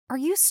Are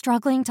you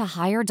struggling to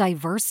hire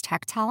diverse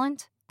tech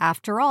talent?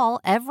 After all,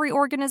 every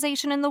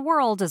organization in the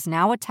world is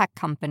now a tech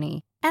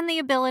company, and the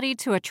ability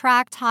to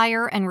attract,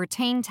 hire, and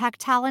retain tech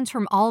talent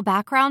from all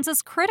backgrounds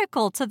is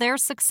critical to their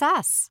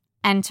success.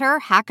 Enter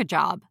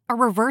Hackajob, a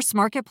reverse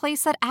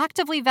marketplace that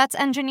actively vets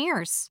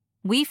engineers.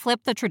 We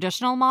flip the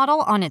traditional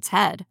model on its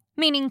head,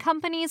 meaning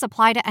companies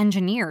apply to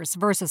engineers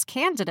versus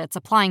candidates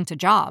applying to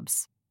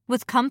jobs,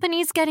 with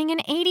companies getting an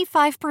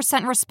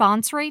 85%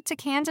 response rate to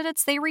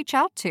candidates they reach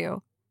out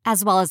to,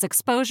 as well as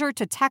exposure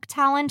to tech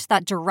talent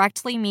that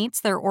directly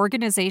meets their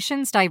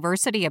organization's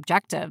diversity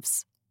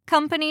objectives.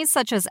 Companies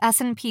such as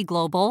S&P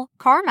Global,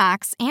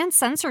 CarMax, and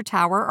Sensor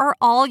Tower are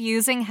all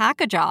using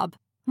Hackajob.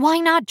 Why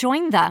not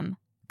join them?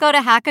 Go to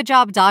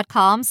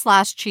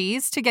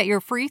hackajob.com/cheese to get your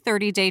free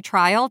 30-day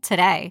trial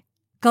today.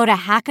 Go to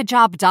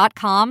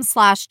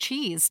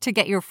hackajob.com/cheese to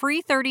get your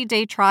free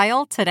 30-day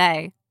trial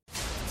today.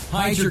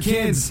 Hide your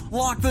kids.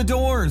 Lock the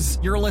doors.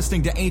 You're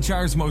listening to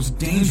HR's most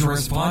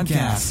dangerous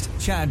podcast.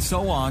 Chad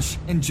Sowash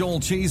and Joel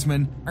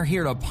Cheeseman are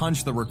here to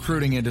punch the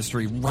recruiting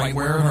industry right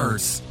where it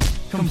hurts.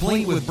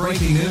 Complete with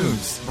breaking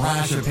news,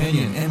 brash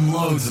opinion, and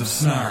loads of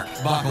snark.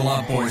 Buckle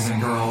up, boys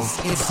and girls.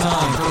 It's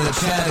time for the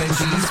Chad and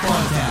Cheese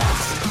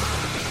Podcast.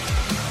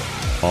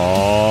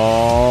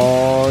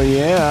 Oh,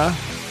 yeah.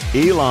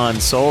 Elon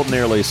sold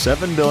nearly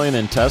 $7 billion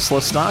in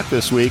Tesla stock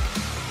this week,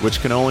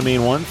 which can only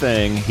mean one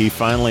thing. He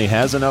finally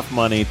has enough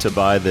money to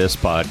buy this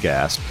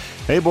podcast.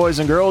 Hey, boys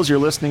and girls, you're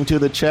listening to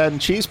the Chad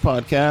and Cheese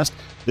Podcast.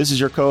 This is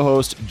your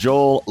co-host,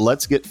 Joel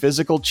Let's Get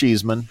Physical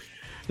Cheeseman.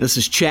 This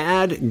is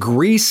Chad.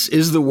 Grease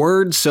is the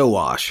word,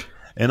 Sowash.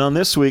 And on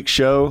this week's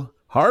show,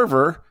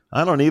 Harver,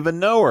 I don't even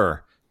know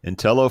her.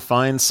 Intello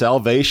finds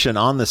salvation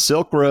on the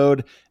Silk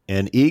Road,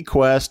 and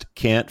eQuest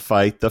can't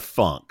fight the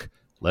funk.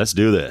 Let's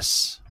do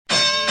this.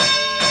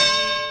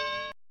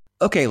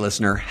 Okay,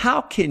 listener,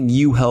 how can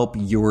you help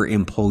your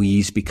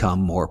employees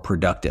become more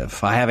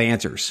productive? I have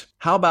answers.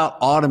 How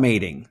about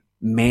automating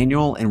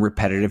manual and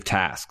repetitive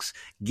tasks,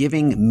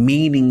 giving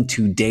meaning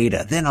to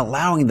data, then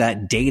allowing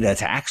that data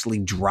to actually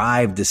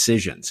drive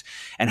decisions?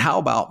 And how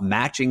about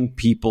matching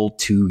people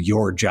to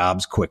your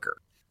jobs quicker?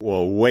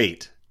 Well,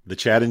 wait. The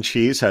Chad and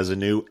Cheese has a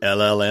new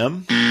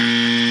LLM?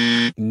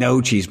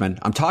 No, Cheeseman.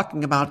 I'm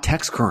talking about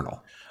TextKernel.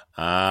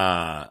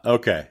 Ah,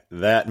 okay.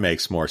 That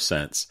makes more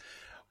sense.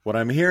 What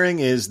I'm hearing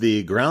is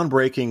the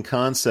groundbreaking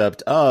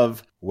concept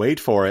of, wait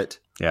for it,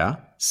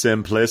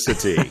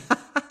 simplicity.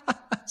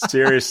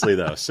 Seriously,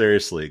 though,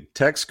 seriously.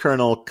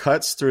 TextKernel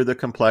cuts through the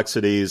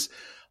complexities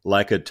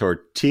like a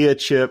tortilla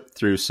chip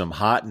through some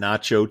hot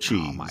nacho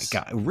cheese. Oh, my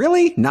God.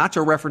 Really?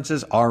 Nacho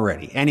references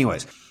already.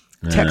 Anyways,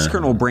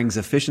 TextKernel brings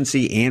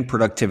efficiency and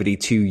productivity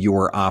to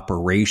your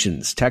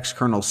operations.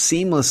 TextKernel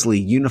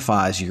seamlessly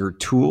unifies your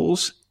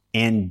tools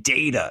and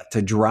data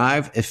to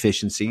drive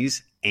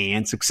efficiencies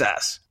and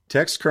success.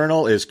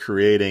 TextKernel is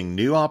creating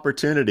new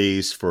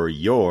opportunities for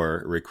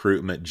your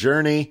recruitment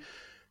journey,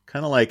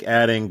 kind of like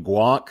adding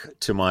guac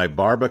to my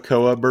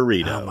barbacoa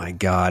burrito. Oh, my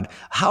God.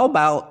 How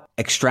about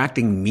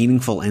extracting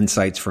meaningful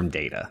insights from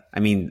data?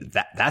 I mean,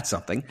 that's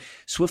something.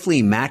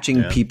 Swiftly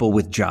matching people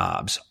with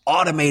jobs,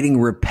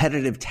 automating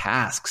repetitive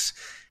tasks.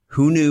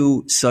 Who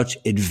knew such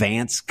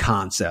advanced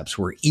concepts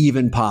were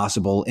even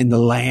possible in the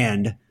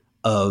land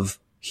of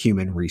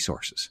human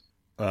resources?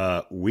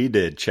 We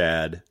did,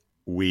 Chad.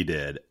 We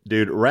did.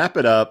 Dude, wrap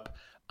it up.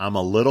 I'm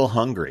a little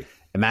hungry.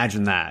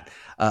 Imagine that.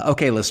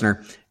 Okay,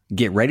 listener,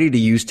 get ready to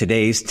use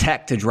today's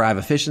tech to drive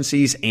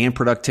efficiencies and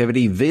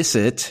productivity.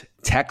 Visit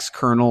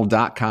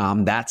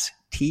textkernel.com. That's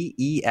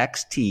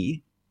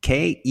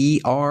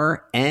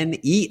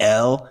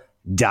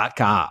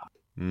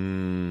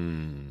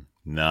TextKernel.com.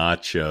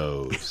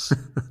 Nachos.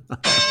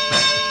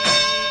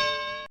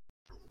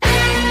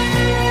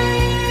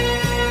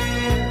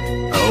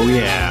 Oh,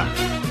 yeah.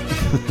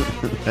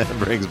 That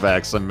brings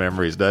back some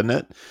memories, doesn't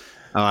it?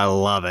 Oh, I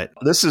love it.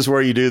 This is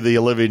where you do the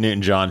Olivia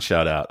Newton-John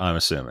shout out, I'm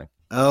assuming.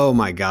 Oh,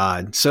 my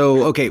God.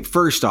 So, okay,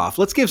 first off,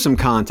 let's give some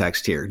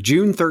context here.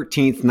 June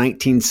 13th,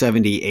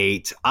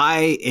 1978,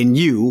 I and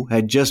you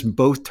had just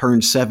both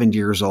turned 7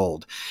 years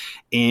old.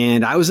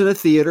 And I was in a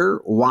theater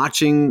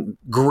watching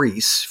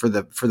Grease for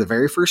the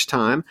very first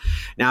time.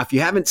 Now, if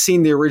you haven't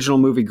seen the original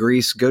movie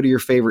Grease, go to your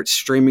favorite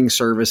streaming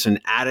service and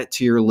add it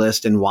to your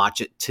list and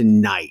watch it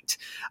tonight.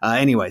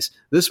 Anyways,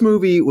 this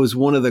movie was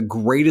one of the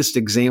greatest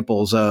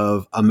examples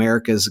of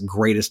America's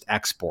greatest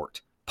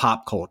export.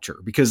 Pop culture,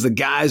 because the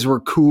guys were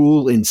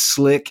cool and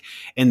slick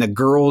and the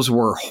girls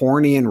were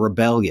horny and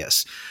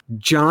rebellious.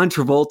 John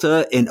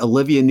Travolta and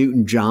Olivia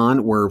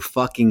Newton-John were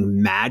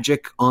fucking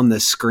magic on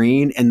the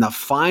screen. And the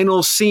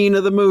final scene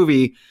of the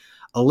movie,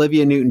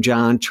 Olivia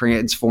Newton-John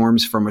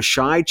transforms from a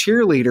shy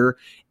cheerleader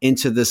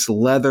into this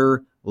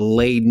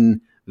leather-laden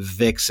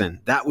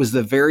vixen. That was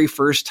the very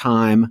first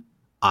time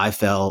I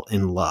fell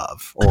in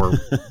love, or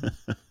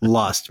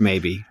lust,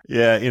 maybe.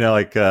 Yeah, you know,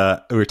 like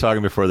we were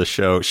talking before the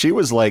show. She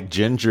was like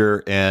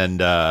Ginger and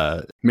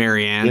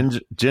Marianne.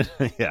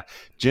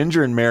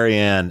 Ginger and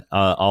Marianne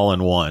all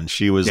in one.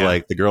 She was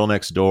like the girl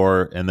next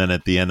door, and then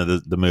at the end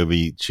of the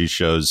movie, she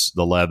shows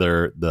the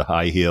leather, the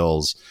high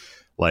heels,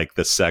 like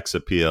the sex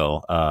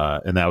appeal.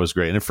 And that was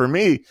great. And for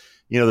me,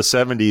 the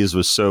 70s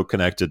was so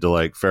connected to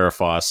like Farrah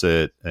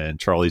Fawcett and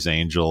Charlie's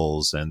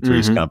Angels and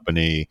Three's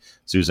Company,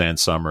 Suzanne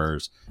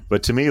Summers.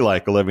 But to me,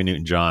 like Olivia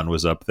Newton-John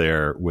was up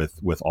there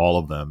with all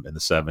of them in the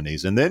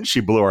 70s. And then she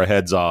blew our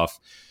heads off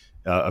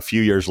a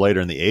few years later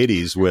in the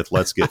 80s with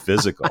Let's Get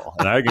Physical.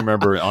 And I can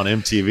remember on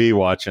MTV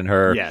watching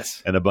her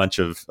and a bunch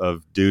of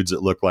dudes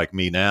that look like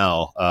me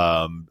now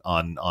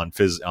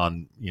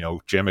on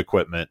gym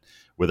equipment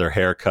with her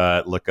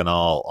haircut, looking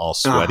all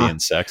sweaty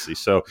and sexy.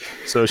 So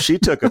she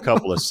took a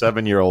couple of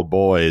 7-year-old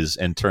boys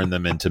and turned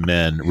them into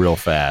men real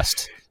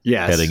fast.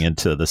 Yes. Heading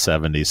into the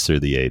 70s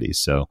through the 80s.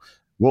 So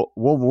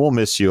we'll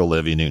miss you,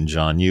 Olivia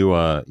Newton-John.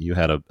 You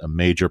had a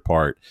major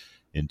part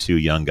in two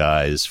young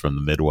guys from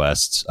the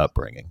Midwest's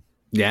upbringing.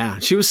 Yeah,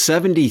 she was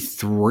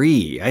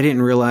 73. I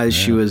didn't realize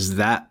she was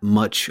that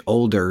much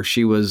older.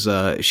 She was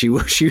she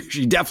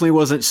definitely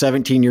wasn't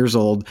 17 years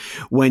old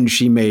when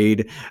she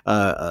made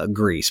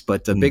Grease.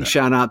 But a big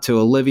shout out to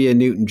Olivia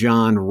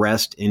Newton-John.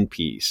 Rest in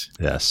peace.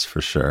 Yes, for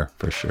sure.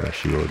 She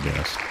will be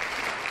missed.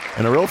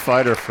 And a real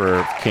fighter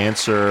for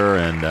cancer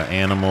and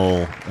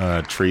animal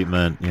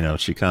treatment.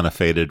 She kind of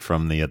faded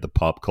from the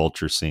pop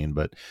culture scene,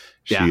 but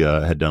she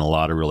had done a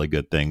lot of really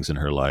good things in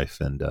her life,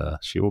 and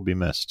she will be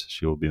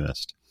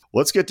missed.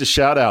 Let's get to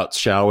shout-outs,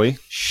 shall we?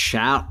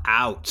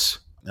 Shout-outs.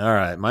 All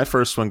right. My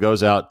first one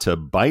goes out to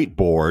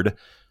Byteboard,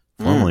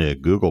 formerly a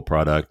Google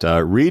product.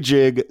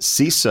 Rejig,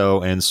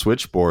 CISO, and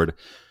Switchboard.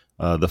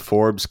 The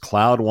Forbes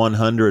Cloud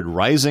 100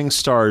 Rising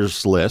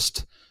Stars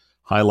list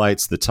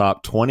highlights the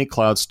top 20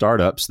 cloud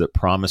startups that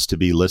promise to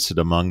be listed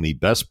among the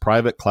best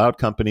private cloud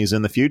companies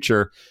in the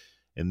future.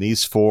 And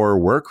these 4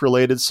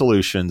 work-related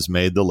solutions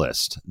made the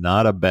list.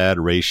 Not a bad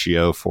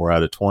ratio, 4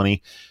 out of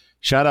 20.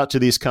 Shout out to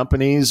these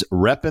companies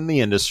repping the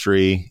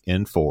industry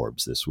in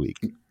Forbes this week.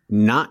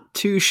 Not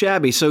too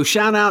shabby. So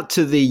shout out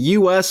to the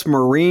U.S.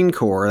 Marine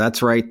Corps.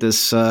 That's right.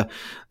 This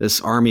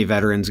Army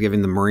veterans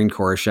giving the Marine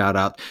Corps a shout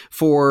out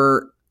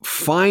for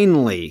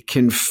finally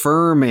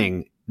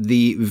confirming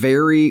the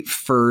very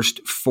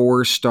first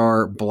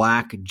 4-star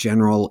Black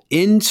general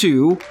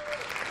into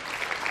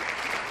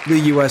the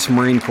U.S.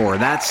 Marine Corps.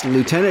 That's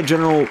Lieutenant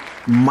General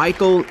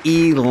Michael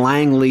E.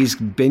 Langley's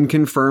been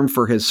confirmed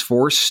for his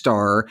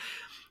 4-star.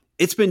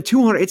 It's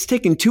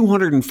taken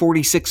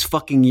 246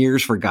 fucking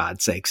years, for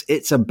God's sakes.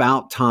 It's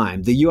about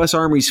time. The U.S.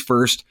 Army's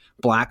first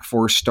Black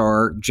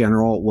 4-star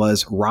general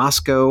was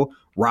Roscoe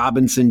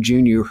Robinson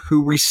Jr.,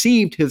 who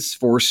received his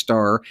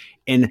 4-star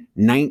in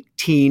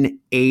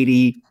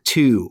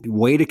 1982.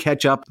 Way to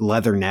catch up,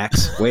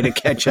 Leathernecks. Way to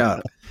catch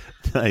up.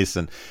 Nice.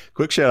 And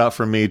quick shout out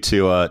from me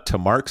to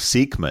Mark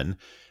Seekman.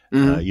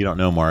 You don't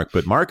know Mark,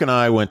 but Mark and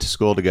I went to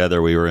school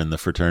together. We were in the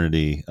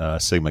fraternity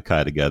Sigma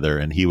Chi together,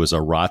 and he was a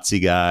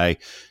ROTC guy.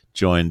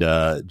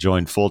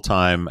 Joined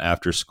full-time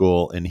after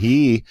school, and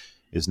he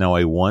is now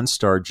a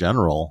 1-star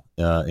general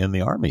in the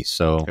Army.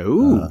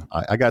 So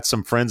I got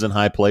some friends in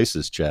high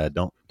places, Chad.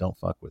 Don't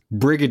fuck with me.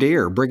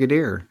 Brigadier.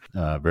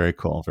 Very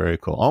cool.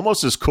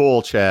 Almost as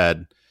cool,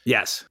 Chad.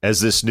 Yes.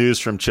 As this news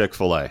from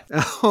Chick-fil-A.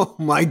 Oh,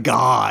 my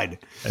God.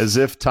 As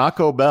if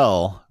Taco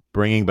Bell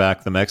bringing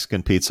back the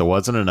Mexican pizza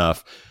wasn't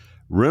enough,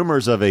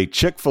 rumors of a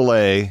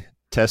Chick-fil-A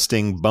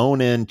testing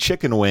bone-in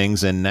chicken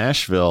wings in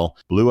Nashville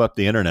blew up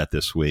the internet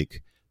this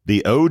week.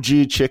 The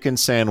OG chicken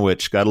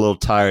sandwich got a little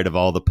tired of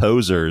all the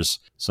posers,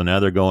 so now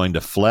they're going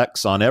to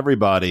flex on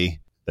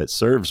everybody that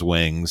serves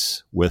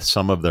wings with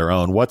some of their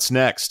own. What's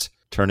next?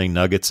 Turning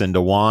nuggets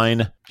into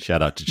wine?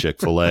 Shout out to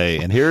Chick-fil-A.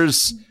 And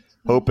here's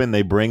hoping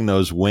they bring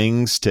those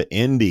wings to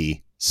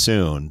Indy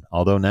soon,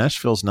 although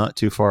Nashville's not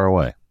too far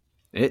away.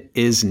 It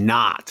is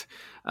not.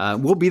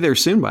 We'll be there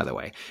soon, by the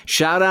way.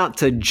 Shout out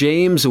to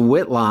James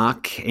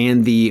Whitlock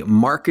and the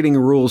Marketing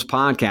Rules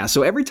podcast.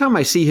 So every time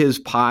I see his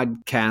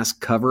podcast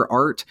cover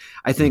art,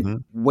 I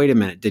think, wait a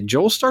minute, did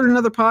Joel start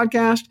another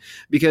podcast?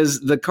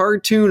 Because the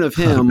cartoon of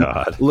him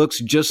looks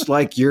just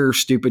like your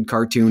stupid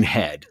cartoon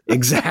head.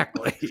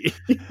 Exactly.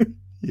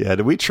 Yeah,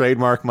 did we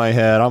trademark my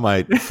head? I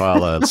might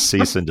file a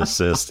cease and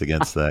desist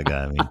against that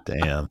guy. I mean,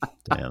 damn,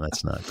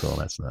 that's not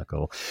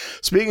cool.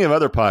 Speaking of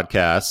other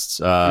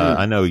podcasts,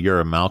 I know you're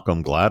a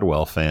Malcolm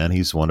Gladwell fan.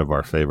 He's one of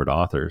our favorite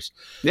authors.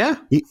 Yeah.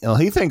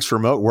 He thinks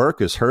remote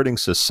work is hurting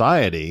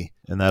society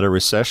and that a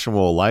recession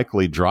will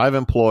likely drive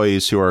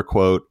employees who are,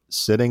 quote,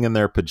 sitting in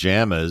their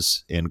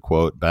pajamas, end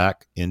quote,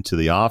 back into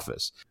the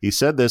office. He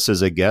said this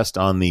as a guest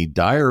on the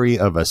Diary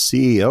of a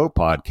CEO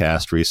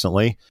podcast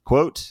recently.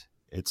 Quote,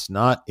 "It's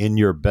not in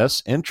your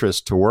best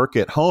interest to work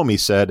at home," he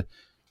said.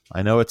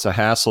 "I know it's a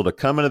hassle to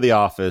come into the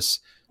office,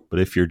 but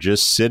if you're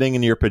just sitting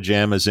in your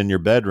pajamas in your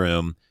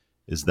bedroom,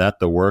 is that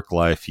the work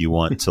life you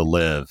want to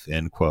live?"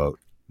 End quote.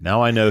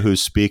 Now I know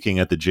who's speaking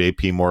at the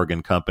J.P.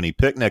 Morgan Company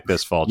picnic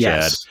this fall,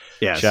 Chad.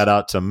 Yes. Shout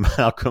out to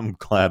Malcolm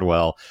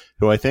Gladwell,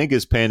 who I think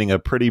is painting a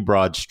pretty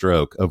broad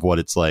stroke of what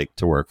it's like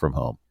to work from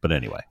home. But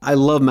anyway. I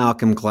love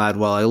Malcolm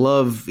Gladwell. I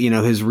love,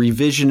 his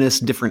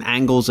revisionist different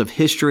angles of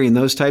history and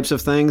those types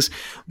of things.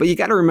 But you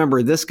got to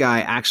remember, this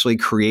guy actually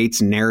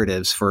creates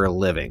narratives for a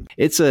living.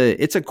 It's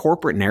a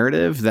corporate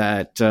narrative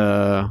that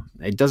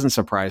it doesn't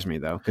surprise me,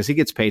 though, because he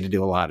gets paid to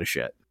do a lot of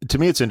shit. To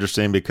me, it's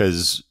interesting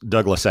because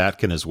Douglas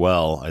Atkin as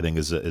well, I think,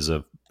 is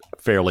a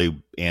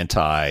fairly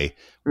anti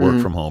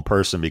work from home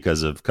person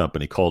because of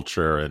company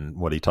culture and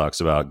what he talks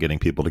about, getting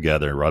people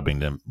together, rubbing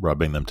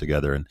them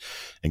together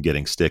and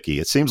getting sticky.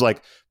 It seems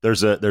like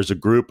there's a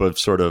group of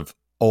sort of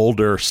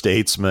older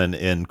statesmen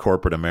in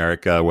corporate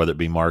America, whether it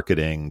be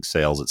marketing,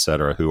 sales, et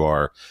cetera, who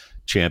are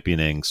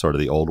championing sort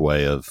of the old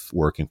way of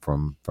working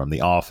from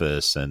the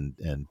office and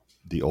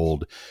the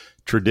old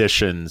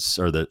traditions,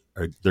 or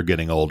they're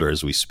getting older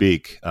as we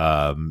speak.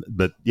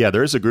 But yeah,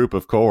 there is a group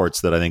of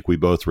cohorts that I think we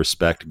both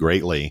respect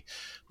greatly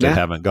that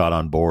haven't got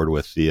on board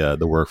with the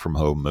work from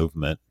home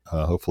movement.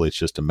 Hopefully it's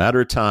just a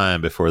matter of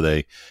time before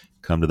they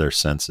come to their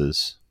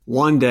senses.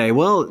 One day.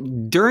 Well,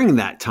 during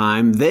that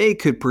time, they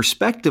could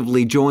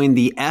prospectively join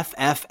the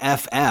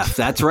FFFF.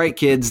 That's right,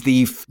 kids.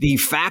 The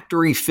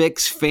Factory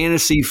Fix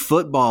Fantasy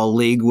Football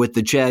League with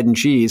the Chad and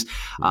Cheese.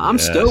 I'm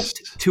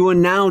stoked to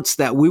announce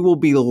that we will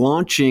be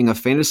launching a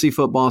fantasy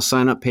football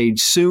sign-up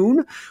page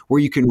soon where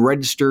you can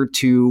register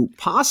to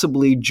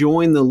possibly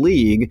join the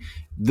league.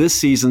 This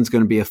season's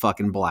going to be a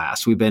fucking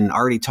blast. We've been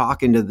already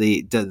talking to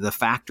the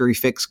Factory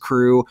Fix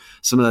crew,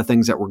 some of the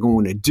things that we're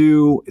going to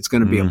do. It's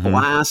going to be a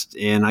blast,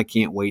 and I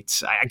can't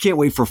wait. I can't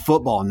wait for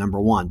football, number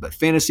one. But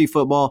fantasy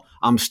football,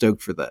 I'm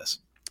stoked for this.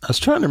 I was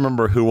trying to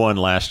remember who won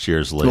last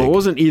year's league. Well, it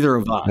wasn't either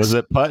of us. Was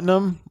it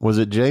Putnam? Was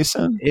it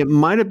Jason? It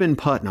might have been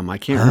Putnam. I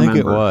can't remember.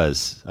 I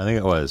think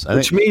it was.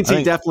 Which means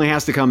he definitely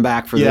has to come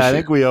back for this year. Yeah, I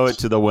think we owe it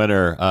to the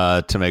winner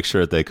to make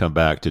sure that they come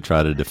back to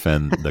try to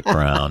defend the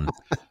crown.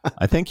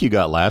 I think you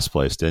got last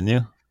place, didn't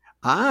you?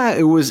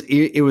 It was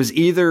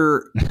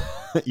either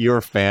you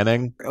were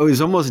fanning. It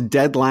was almost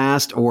dead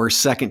last or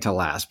second to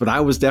last, but I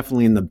was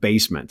definitely in the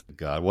basement.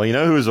 God, well, you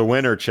know who's a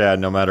winner,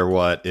 Chad? No matter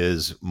what,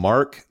 is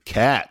Mark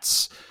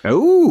Katz.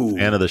 Oh,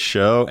 fan of the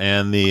show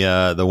and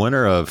the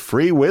winner of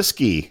free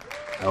whiskey.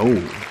 Oh,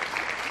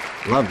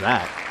 love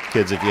that,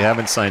 kids! If you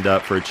haven't signed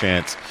up for a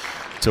chance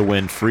to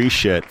win free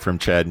shit from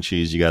Chad and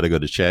Cheese, you got to go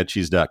to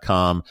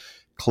chadcheese.com.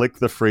 Click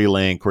the free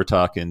link. We're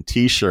talking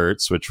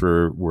T-shirts, which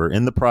we're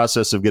in the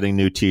process of getting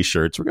new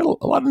T-shirts. We got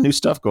a lot of new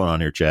stuff going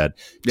on here, Chad.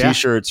 Yeah.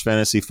 T-shirts,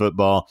 fantasy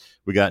football.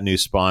 We got new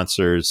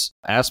sponsors.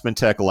 Aspen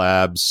Tech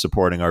Labs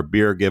supporting our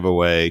beer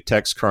giveaway.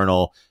 Tex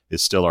Kernel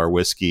is still our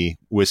whiskey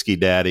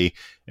daddy.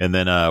 And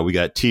then we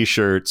got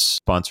T-shirts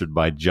sponsored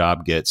by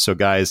JobGet. So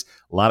guys,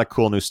 a lot of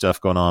cool new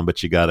stuff going on,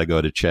 but you got to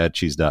go to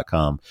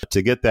chadcheese.com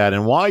to get that.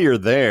 And while you're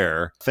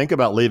there, think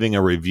about leaving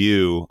a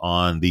review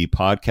on the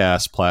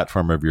podcast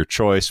platform of your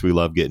choice. We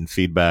love getting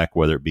feedback,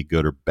 whether it be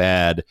good or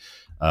bad.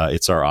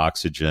 It's our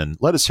oxygen.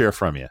 Let us hear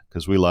from you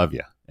because we love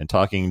you. And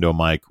talking to a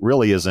mic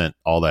really isn't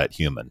all that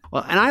human.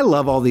 Well, and I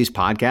love all these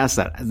podcasts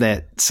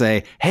that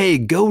say, hey,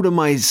 go to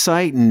my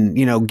site and,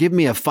 give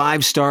me a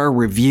 5-star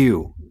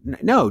review.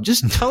 No,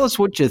 just tell us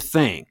what you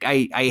think.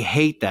 I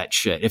hate that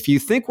shit. If you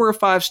think we're a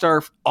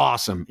 5-star,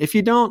 awesome. If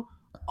you don't,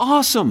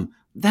 awesome.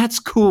 That's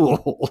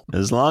cool.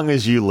 As long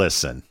as you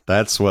listen,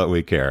 that's what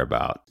we care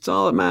about. That's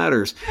all that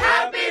matters.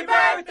 Happy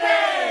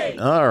birthday!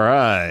 All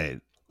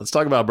right. Let's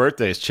talk about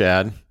birthdays,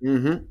 Chad.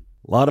 Mm-hmm.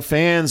 A lot of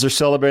fans are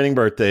celebrating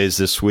birthdays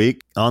this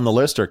week. On the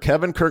list are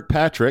Kevin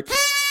Kirkpatrick,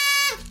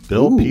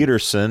 Bill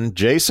Peterson,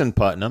 Jason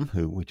Putnam,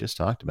 who we just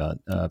talked about,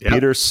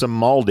 Peter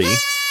Simaldi,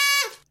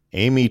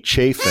 Amy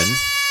Chafin,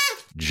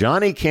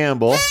 Johnny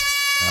Campbell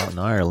out in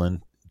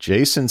Ireland,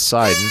 Jason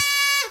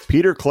Seiden,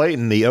 Peter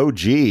Clayton, the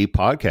OG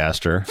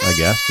podcaster, I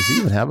guess. Does he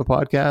even have a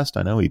podcast?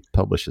 I know he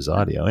publishes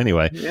audio.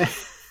 Anyway,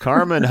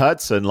 Carmen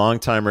Hudson,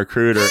 longtime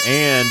recruiter,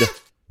 and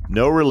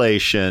no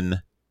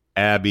relation,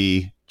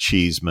 Abby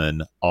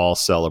Cheeseman, all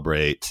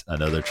celebrate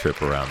another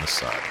trip around the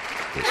sun.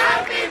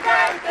 Happy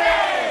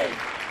birthday!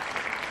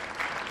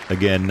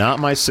 Again, not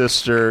my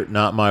sister,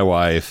 not my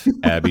wife,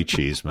 Abby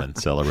Cheeseman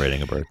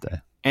celebrating a birthday.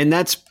 And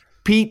that's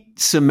Pete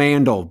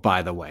Simandl,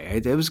 by the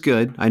way. It was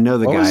good. I know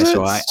the guy,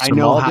 so I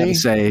know how to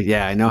say.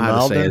 Yeah, I know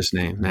how to say his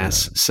name.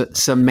 That's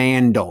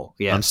Simandl.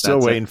 Yes, I'm still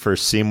waiting for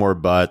Seymour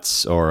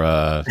Butts or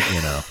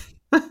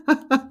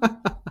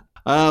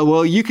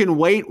Well, you can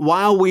wait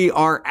while we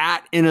are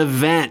at an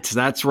event.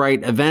 That's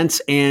right,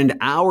 events and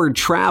our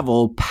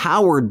travel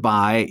powered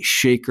by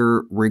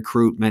Shaker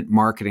Recruitment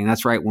Marketing.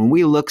 That's right. When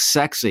we look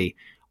sexy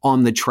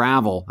on the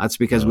travel, that's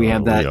because we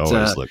have that we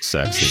always look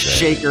sexy,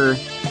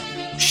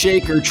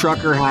 Shaker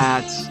trucker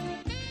hats,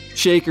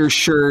 Shaker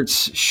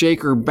shirts,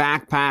 Shaker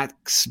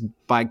backpacks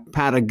by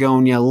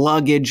Patagonia,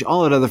 luggage,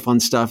 all that other fun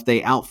stuff.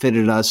 They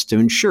outfitted us to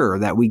ensure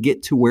that we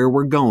get to where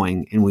we're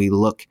going and we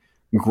look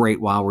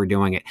great while we're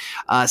doing it.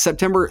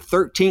 September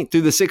 13th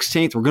through the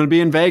 16th, we're going to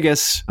be in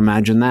Vegas.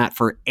 Imagine that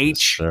for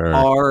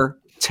HR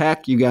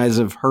Tech. You guys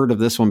have heard of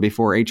this one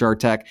before, HR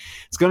Tech.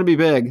 It's going to be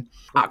big.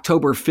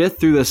 October 5th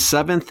through the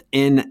 7th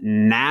in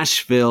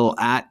Nashville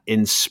at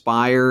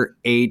Inspire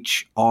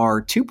HR.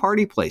 2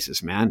 party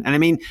places, man. And I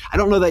mean, I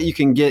don't know that you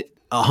can get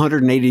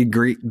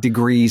 180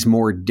 degrees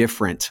more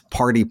different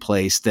party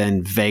place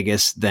than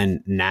Vegas,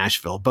 than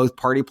Nashville. Both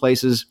party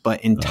places,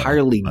 but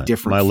entirely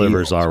different. My feels.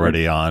 liver's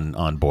already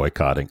on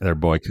boycotting.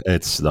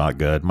 It's not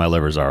good. My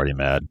liver's already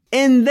mad.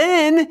 And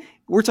then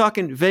we're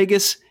talking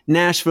Vegas,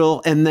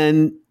 Nashville, and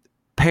then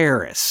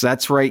Paris.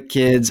 That's right,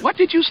 kids. What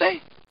did you say?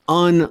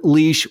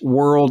 Unleash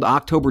World,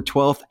 October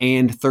 12th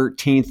and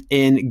 13th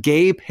in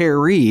Gay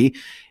Paris.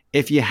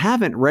 If you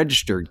haven't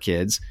registered,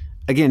 kids,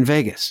 again,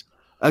 Vegas,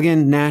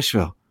 again,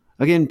 Nashville,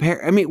 again,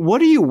 I mean,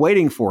 what are you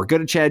waiting for? Go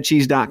to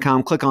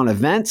chadcheese.com, click on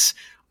events.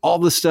 All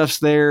the stuff's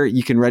there.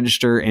 You can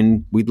register,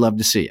 and we'd love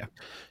to see you.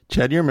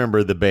 Chad, you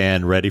remember the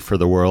band Ready for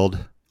the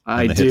World?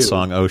 I and the do. hit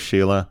song, Oh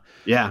Sheila?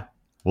 Yeah.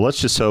 Well,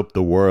 let's just hope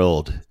the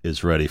world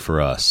is ready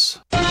for us.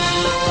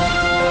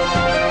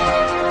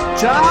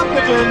 Top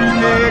of the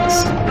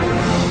mix.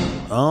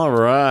 All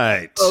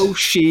right.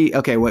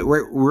 Okay, wait,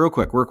 real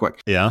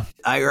quick. Yeah.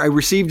 I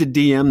received a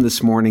DM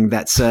this morning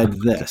that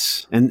said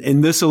this,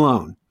 and this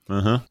alone.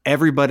 Uh-huh.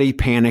 Everybody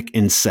panic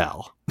and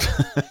sell.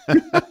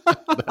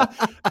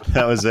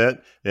 That was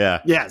it?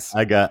 Yeah. Yes.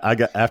 I got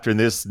after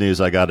this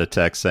news, I got a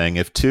text saying,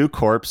 if 2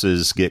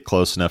 corpses get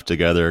close enough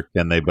together,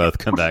 can they both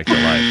come back to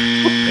life?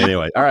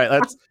 Anyway, all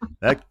right,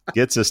 that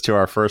gets us to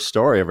our first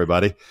story,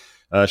 everybody.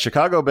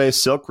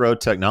 Chicago-based Silk Road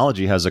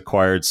Technology has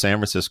acquired San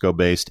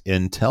Francisco-based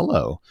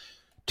Intello.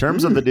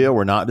 Terms of the deal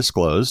were not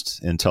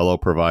disclosed. Intello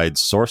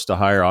provides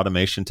source-to-hire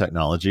automation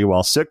technology,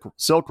 while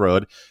Silk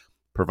Road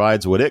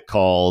provides what it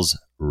calls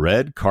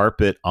red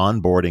carpet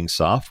onboarding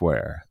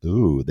software.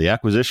 Ooh, the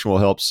acquisition will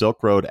help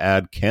Silk Road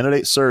add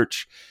candidate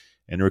search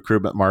and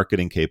recruitment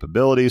marketing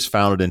capabilities.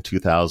 Founded in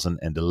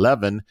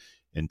 2011,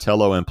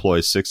 Intello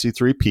employs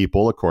 63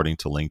 people, according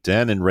to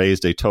LinkedIn, and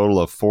raised a total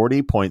of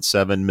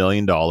 $40.7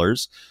 million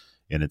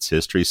in its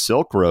history.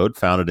 Silk Road,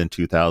 founded in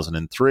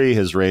 2003,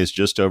 has raised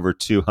just over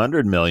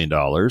 $200 million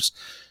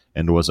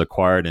and was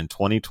acquired in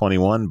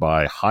 2021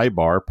 by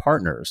Highbar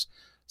Partners.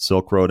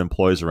 Silk Road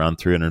employs around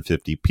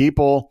 350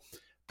 people.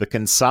 The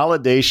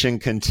consolidation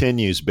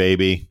continues,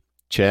 baby.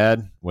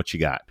 Chad, what you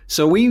got?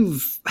 So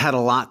we've had a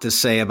lot to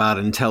say about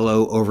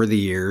Intello over the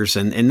years,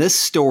 and this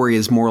story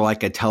is more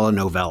like a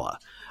telenovela.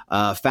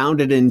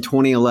 Founded in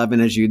 2011,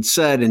 as you'd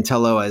said,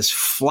 Intello has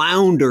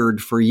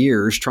floundered for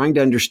years trying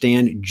to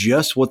understand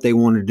just what they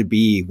wanted to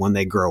be when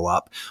they grow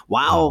up,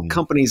 while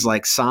companies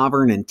like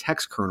Sovereign and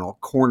TextKernel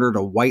cornered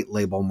a white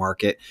label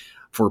market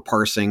for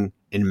parsing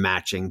and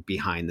matching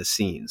behind the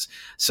scenes.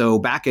 So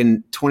back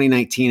in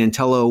 2019,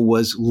 Intello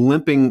was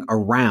limping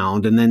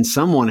around, and then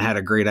someone had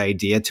a great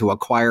idea to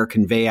acquire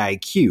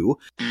ConveyIQ.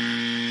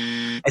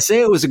 I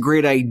say it was a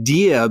great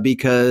idea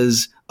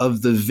because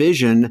of the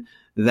vision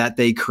that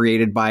they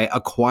created by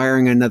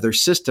acquiring another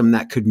system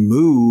that could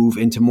move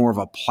into more of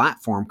a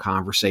platform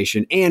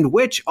conversation, and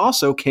which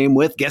also came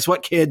with, guess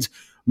what, kids,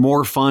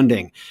 more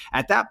funding.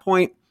 At that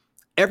point,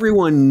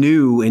 everyone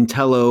knew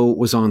Intello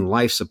was on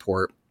life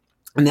support,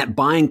 and that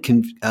buying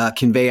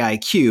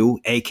ConveyIQ,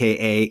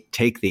 aka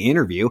Take the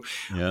Interview,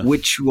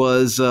 which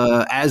was,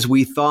 as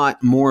we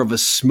thought, more of a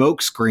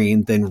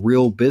smokescreen than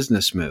real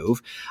business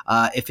move.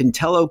 If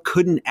Intello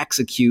couldn't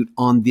execute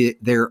on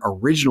their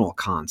original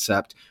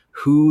concept,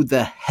 who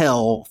the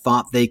hell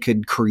thought they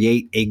could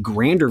create a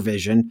grander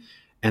vision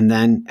and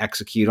then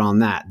execute on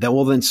that?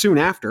 Then soon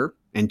after,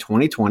 in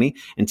 2020,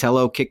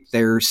 Intello kicked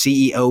their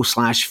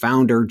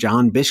CEO/founder,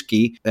 John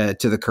Bishke,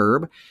 to the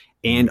curb,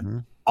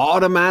 and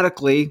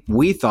automatically,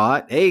 we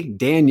thought, hey,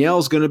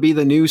 Danielle's going to be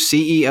the new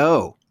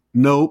CEO.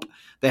 Nope.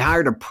 They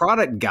hired a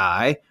product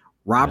guy,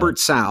 Robert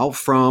Sau,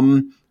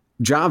 from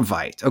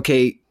JobVite.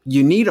 Okay,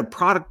 you need a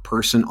product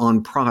person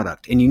on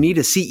product, and you need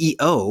a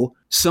CEO,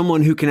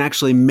 someone who can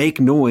actually make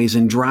noise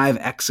and drive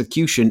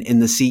execution in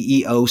the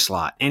CEO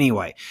slot.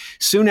 Anyway,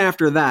 soon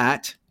after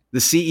that, the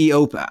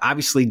CEO,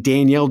 obviously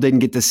Danielle didn't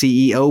get the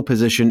CEO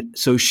position,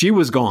 so she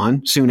was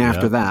gone soon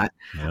after that.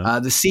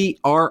 The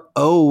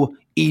CRO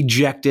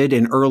ejected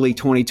in early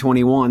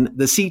 2021.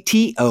 The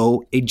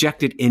CTO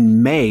ejected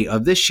in May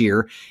of this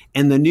year,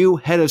 and the new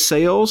head of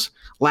sales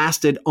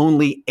lasted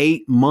only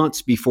 8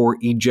 months before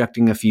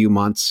ejecting a few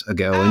months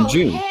ago in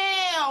June.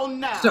 Hell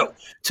no. So,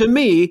 to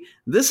me,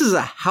 this is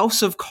a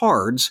house of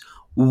cards.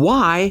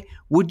 Why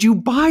would you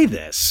buy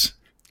this?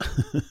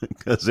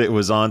 Because it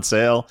was on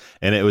sale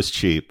and it was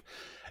cheap.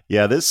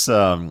 Yeah, this,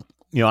 I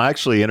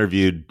actually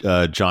interviewed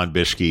John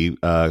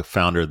Bishke,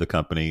 founder of the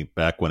company,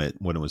 back when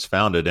it was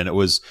founded, and it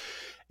was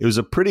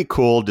a pretty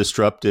cool,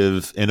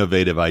 disruptive,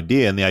 innovative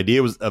idea. And the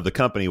idea of the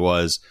company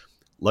was,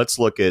 let's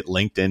look at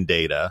LinkedIn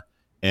data,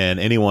 and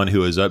anyone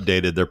who has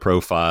updated their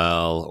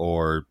profile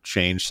or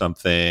changed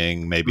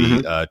something,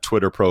 maybe a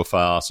Twitter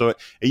profile. So it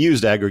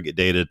used aggregate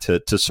data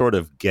to sort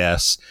of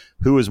guess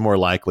who is more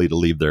likely to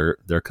leave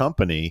their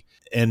company.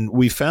 And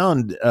we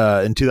found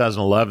in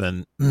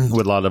 2011,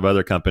 with a lot of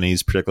other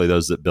companies, particularly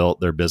those that built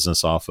their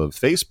business off of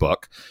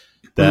Facebook,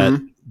 that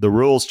the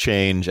rules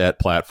change at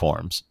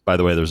platforms. By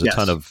the way, there's a Yes.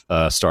 ton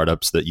of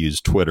startups that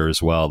use Twitter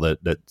as well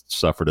that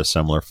suffered a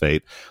similar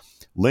fate.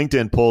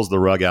 LinkedIn pulls the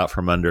rug out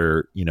from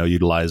under,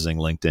 utilizing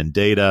LinkedIn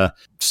data.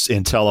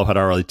 Intello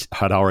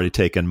had already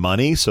taken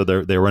money, so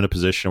they were in a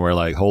position where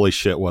like, holy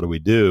shit, what do we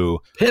do?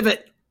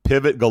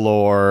 Pivot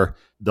galore.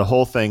 The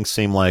whole thing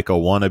seemed like a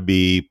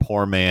wannabe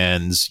poor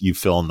man's you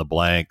fill in the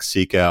blank,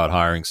 seek out,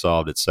 hiring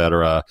solved,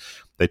 etc.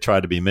 They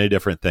tried to be many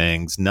different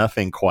things.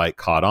 Nothing quite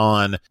caught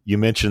on. You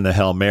mentioned the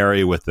Hail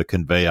Mary with the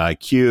Convey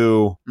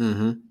IQ.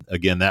 Mm-hmm.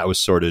 Again, that was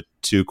sort of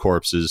two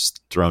corpses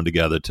thrown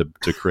together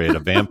to create a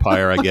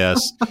vampire, I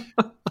guess.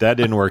 That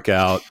didn't work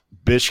out.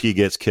 Bishke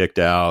gets kicked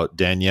out.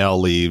 Danielle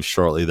leaves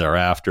shortly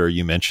thereafter.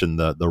 You mentioned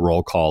the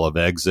roll call of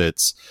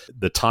exits.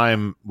 The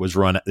time was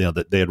run,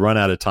 that they had run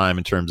out of time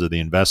in terms of the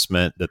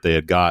investment that they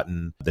had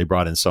gotten. They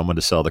brought in someone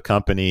to sell the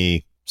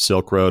company.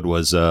 Silk Road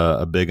was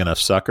a big enough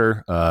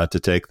sucker to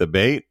take the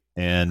bait.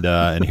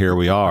 And here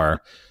we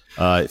are.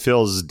 It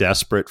feels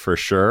desperate for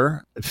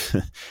sure.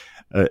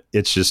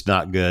 It's just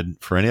not good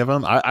for any of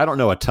them. I don't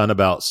know a ton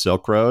about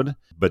Silk Road,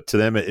 but to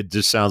them, it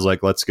just sounds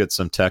like let's get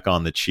some tech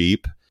on the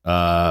cheap.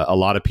 A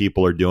lot of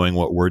people are doing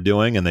what we're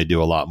doing, and they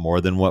do a lot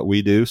more than what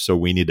we do. So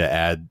we need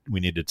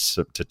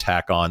to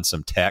tack on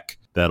some tech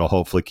that'll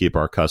hopefully keep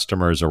our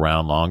customers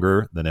around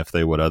longer than if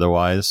they would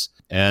otherwise.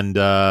 And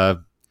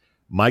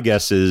my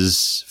guess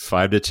is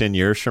 5 to 10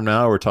 years from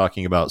now, we're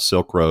talking about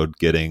Silk Road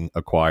getting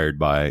acquired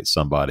by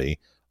somebody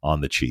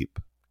on the cheap,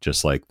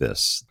 just like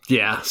this.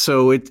 Yeah,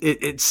 so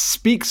it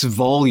speaks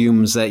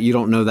volumes that you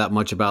don't know that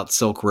much about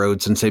Silk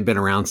Road since they've been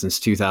around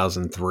since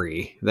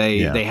 2003.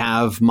 They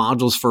have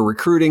modules for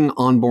recruiting,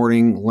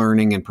 onboarding,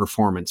 learning, and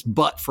performance.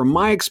 But from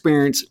my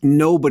experience,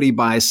 nobody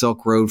buys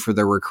Silk Road for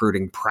their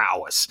recruiting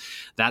prowess.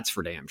 That's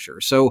for damn sure.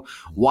 So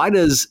why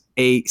does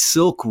a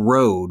Silk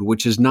Road,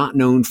 which is not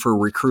known for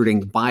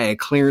recruiting, buy a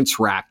clearance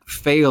rack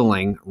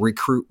failing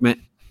recruitment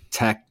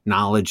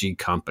technology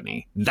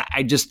company?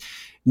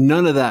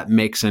 None of that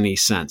makes any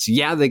sense.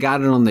 Yeah, they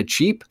got it on the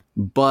cheap,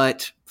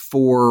 but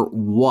for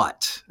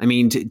what? I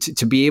mean,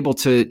 to be able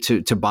to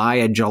buy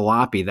a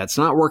jalopy that's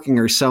not working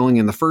or selling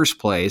in the first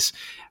place,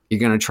 you're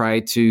going to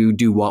try to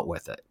do what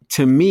with it?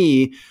 To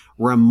me,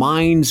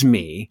 reminds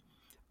me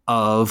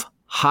of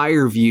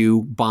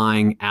HireVue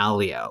buying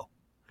Alio.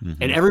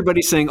 Mm-hmm. And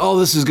everybody's saying, oh,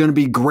 this is going to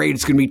be great.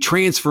 It's going to be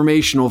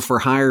transformational for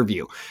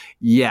HireVue.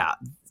 Yeah.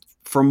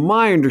 From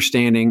my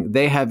understanding,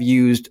 they have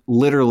used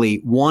literally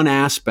one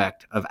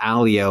aspect of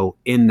Alio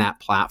in that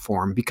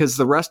platform because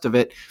the rest of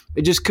it,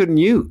 they just couldn't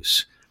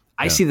use.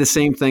 I see the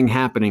same thing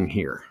happening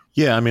here.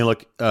 Yeah, I mean,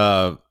 look,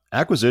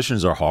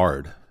 acquisitions are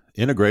hard.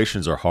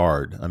 Integrations are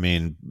hard. I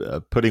mean,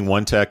 putting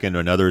one tech into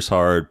another is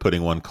hard.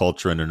 Putting one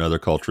culture into another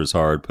culture is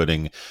hard.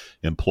 Putting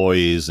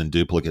employees in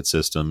duplicate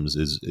systems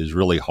is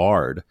really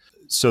hard.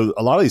 So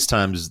a lot of these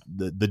times,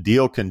 the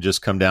deal can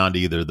just come down to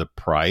either the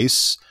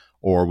price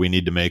or we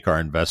need to make our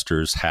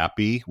investors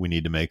happy. We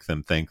need to make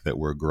them think that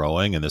we're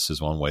growing, and this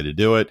is one way to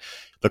do it.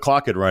 The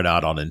clock had run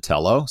out on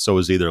Intello, so it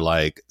was either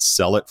like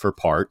sell it for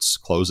parts,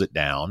 close it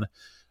down,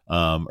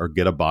 or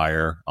get a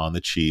buyer on the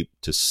cheap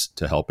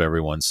to help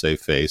everyone save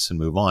face and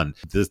move on.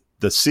 The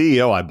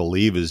CEO, I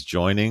believe, is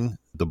joining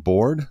the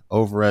board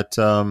over at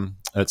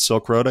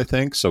Silk Road, I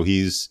think. So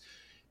he's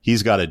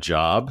got a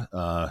job.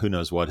 Who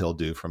knows what he'll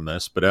do from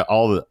this? But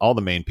all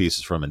the main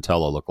pieces from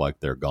Intello look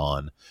like they're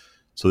gone.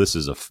 So this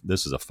is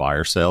a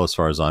fire sale as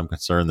far as I'm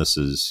concerned. This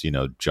is,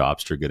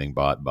 Jobster getting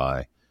bought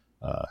by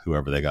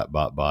whoever they got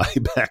bought by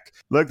back.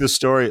 Look, the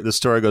story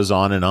goes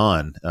on,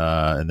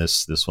 and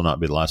this will not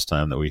be the last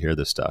time that we hear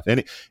this stuff.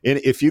 And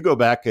if you go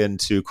back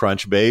into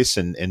Crunchbase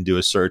and do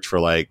a search for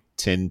like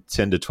 10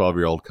 to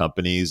 12-year-old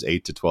companies,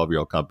 8 to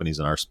 12-year-old companies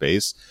in our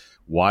space,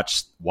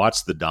 watch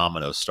the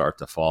dominoes start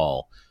to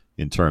fall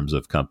in terms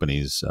of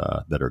companies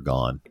that are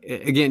gone.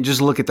 Again,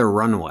 just look at their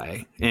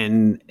runway.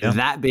 And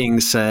that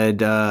being said,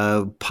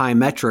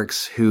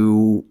 Pymetrics,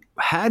 who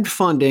had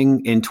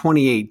funding in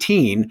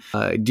 2018,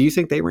 do you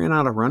think they ran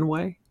out of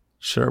runway?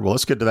 Sure. Well,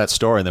 let's get to that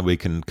story and then we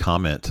can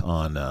comment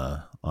on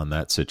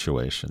that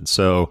situation.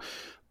 So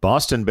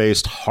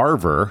Boston-based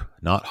Harvard,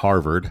 not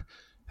Harvard,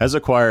 has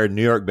acquired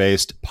New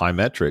York-based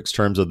Pymetrics.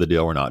 Terms of the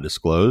deal were not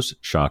disclosed.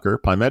 Shocker.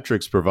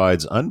 Pymetrics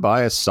provides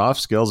unbiased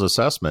soft skills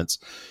assessments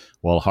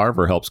while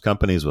Harvard helps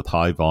companies with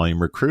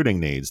high-volume recruiting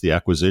needs. The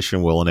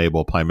acquisition will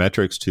enable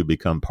Pymetrics to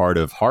become part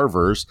of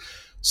Harvard's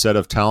set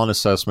of talent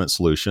assessment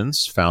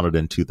solutions. Founded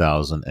in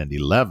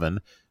 2011,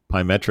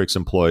 Pymetrics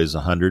employs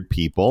 100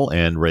 people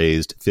and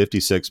raised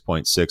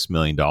 $56.6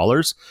 million,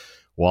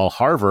 while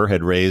Harvard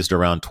had raised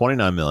around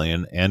 $29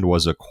 million and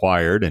was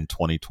acquired in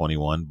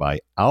 2021 by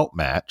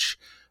Outmatch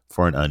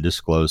for an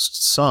undisclosed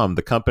sum.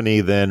 The company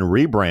then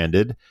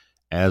rebranded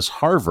as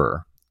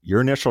Harvard. Your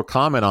initial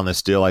comment on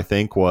this deal, I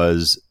think,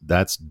 was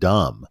that's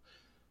dumb.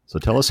 So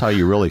tell us how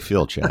you really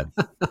feel, Chad.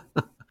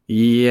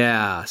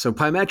 Yeah. So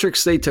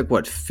Pymetrics, they took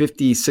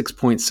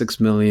 $56.6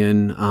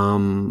 million,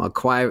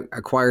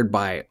 acquired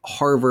by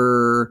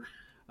Harvard,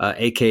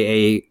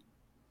 aka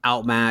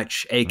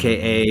Outmatch,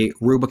 aka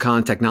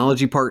Rubicon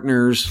Technology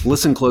Partners.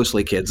 Listen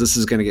closely, kids. This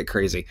is going to get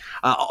crazy.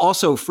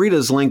 Also,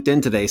 Frida's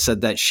LinkedIn today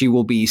said that she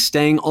will be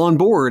staying on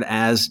board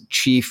as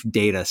chief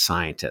data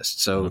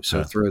scientist. So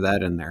throw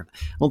that in there. I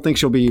don't think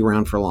she'll be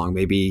around for long,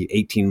 maybe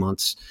 18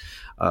 months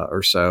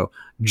or so.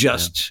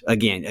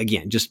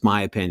 Again, just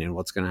my opinion,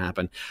 what's going to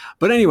happen.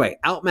 But anyway,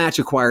 Outmatch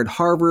acquired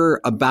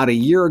Harver about a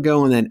year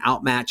ago, and then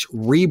Outmatch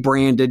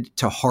rebranded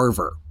to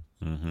Harver.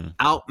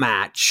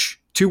 Outmatch,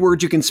 2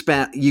 words you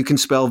can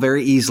spell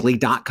very easily,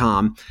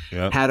 .com,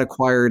 had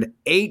acquired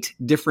 8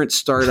 different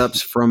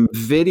startups from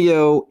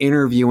video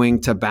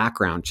interviewing to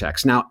background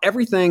checks. Now,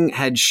 everything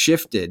had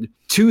shifted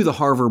to the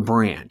Harver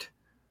brand.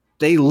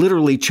 They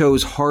literally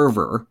chose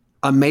Harver,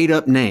 a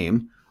made-up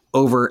name,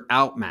 over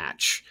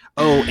Outmatch.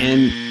 Oh,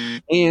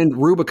 and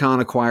Rubicon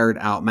acquired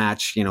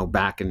Outmatch,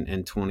 back in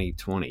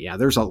 2020. Yeah,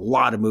 there's a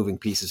lot of moving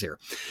pieces here.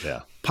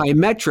 Yeah.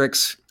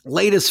 Pymetrics'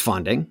 latest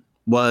funding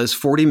was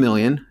 $40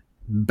 million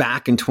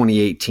back in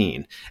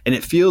 2018, and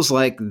it feels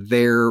like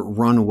their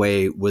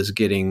runway was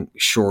getting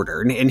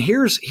shorter. And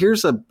here's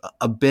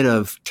a bit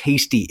of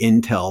tasty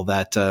intel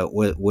that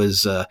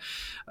was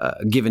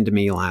given to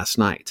me last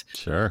night.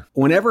 Sure.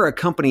 Whenever a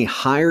company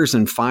hires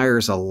and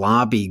fires a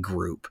lobby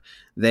group,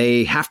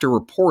 they have to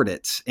report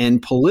it,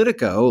 and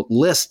Politico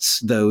lists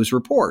those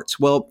reports.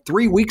 Well,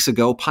 3 weeks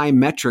ago,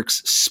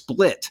 Pymetrics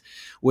split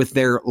with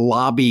their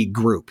lobby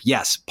group.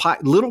 Yes,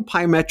 little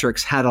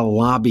Pymetrics had a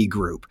lobby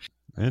group.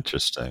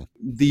 Interesting.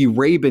 The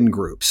Raben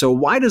Group. So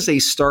why does a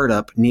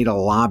startup need a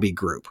lobby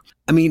group?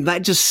 I mean,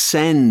 that just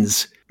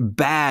sends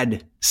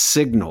bad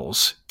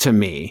signals to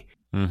me.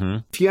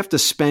 If you have to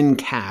spend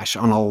cash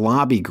on a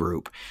lobby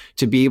group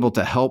to be able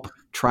to help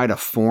try to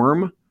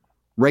form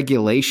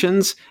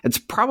regulations, it's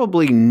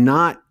probably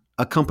not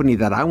a company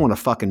that I want to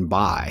fucking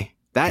buy.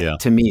 That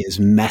to me is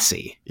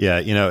messy. Yeah.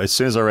 As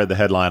soon as I read the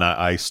headline,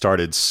 I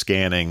started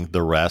scanning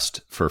the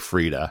rest for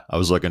Frida. I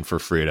was looking for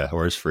Frida.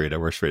 Where's Frida?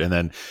 And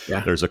then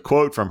there's a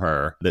quote from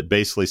her that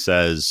basically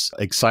says,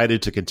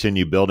 excited to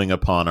continue building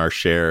upon our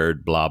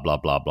shared blah, blah,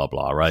 blah, blah,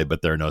 blah. Right.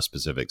 But there are no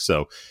specifics.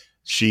 So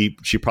she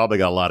probably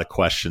got a lot of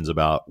questions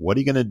about what are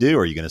you going to do?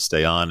 Are you going to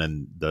stay on?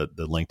 And the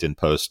LinkedIn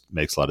post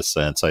makes a lot of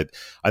sense. I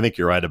think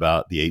you're right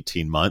about the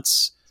 18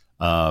 months.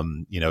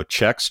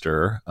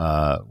 Checkster,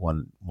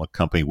 one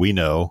company we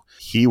know,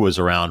 he was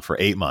around for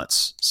 8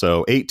 months.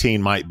 So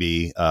 18 might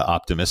be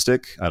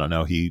optimistic. I don't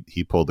know.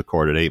 He pulled the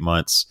cord at 8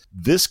 months.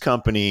 This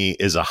company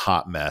is a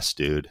hot mess,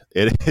 dude.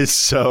 It is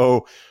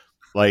so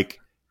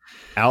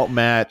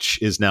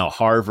Outmatch is now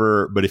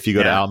Harver, but if you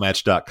go to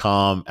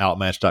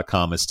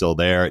Outmatch.com is still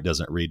there. It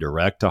doesn't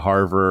redirect to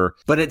Harver.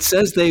 But it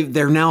says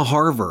they're now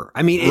Harver.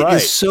 I mean, it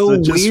is so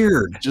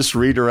weird. Just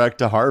redirect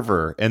to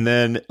Harver. And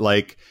then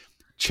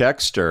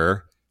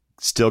Checkster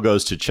still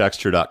goes to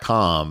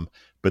Checkster.com,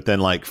 but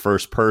then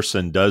First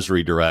Person does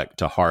redirect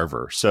to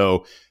Harver.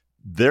 So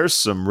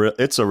there's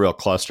it's a real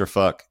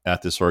clusterfuck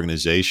at this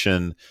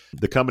organization.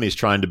 The company's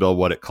trying to build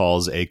what it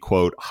calls a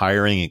quote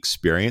hiring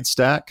experience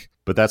stack,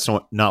 but that's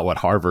not what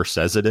Harver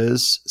says it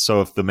is.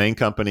 So if the main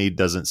company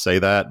doesn't say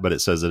that, but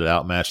it says it at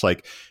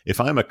Outmatch, if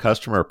I'm a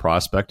customer or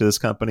prospect of this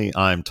company,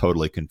 I'm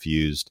totally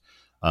confused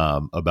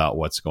about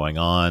what's going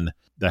on.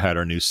 They had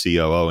our new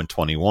COO in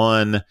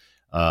 21.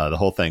 The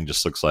whole thing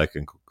just looks like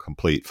a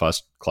complete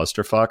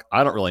clusterfuck.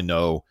 I don't really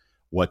know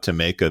what to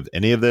make of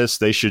any of this.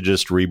 They should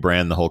just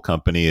rebrand the whole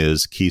company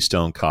as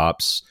Keystone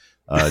Cops,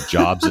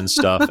 Jobs and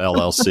Stuff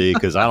LLC,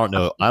 because I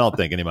don't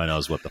think anybody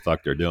knows what the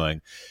fuck they're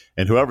doing.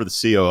 And whoever the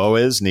COO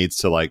is needs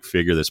to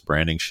figure this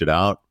branding shit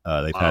out.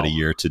 They've had a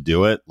year to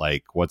do it.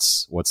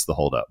 What's the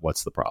holdup?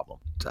 What's the problem?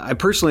 I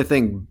personally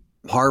think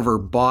Harver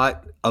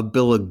bought a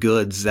bill of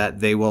goods that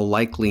they will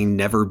likely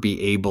never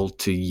be able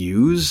to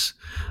use,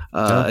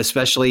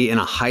 especially in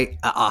a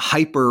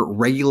hyper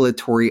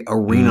regulatory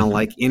arena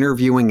like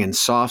interviewing and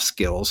soft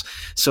skills.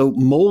 So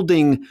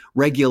molding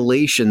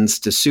regulations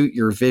to suit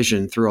your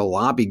vision through a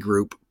lobby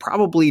group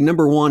probably,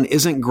 number one,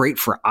 isn't great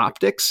for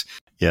optics.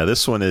 Yeah,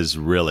 this one is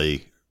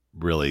really,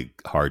 really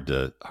hard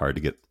to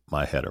get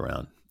my head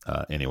around.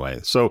 Anyway,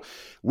 so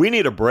we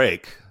need a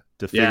break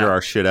to figure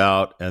our shit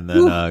out and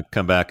then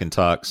come back and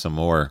talk some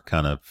more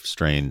kind of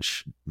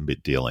strange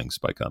dealings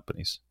by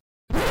companies.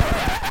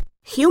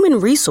 Human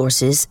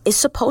resources is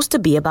supposed to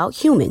be about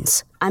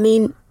humans. I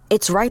mean,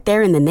 it's right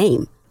there in the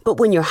name. But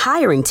when your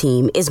hiring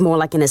team is more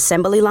like an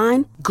assembly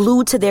line,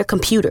 glued to their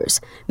computers,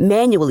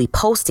 manually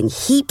posting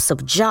heaps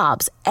of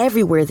jobs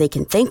everywhere they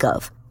can think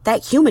of,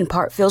 that human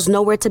part feels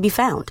nowhere to be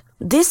found.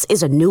 This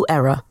is a new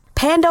era.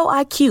 Pando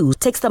IQ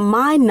takes the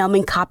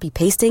mind-numbing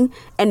copy-pasting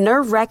and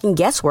nerve-wracking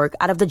guesswork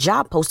out of the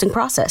job posting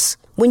process.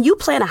 When you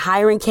plan a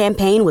hiring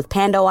campaign with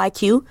Pando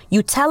IQ,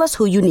 you tell us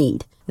who you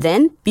need.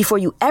 Then, before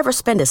you ever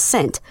spend a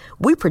cent,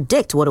 we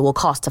predict what it will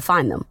cost to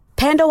find them.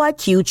 Pando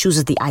IQ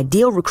chooses the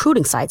ideal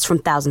recruiting sites from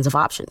thousands of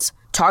options,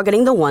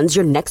 targeting the ones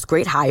your next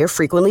great hire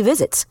frequently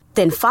visits,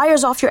 then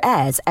fires off your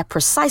ads at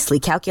precisely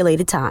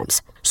calculated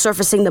times,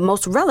 surfacing the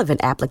most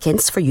relevant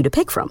applicants for you to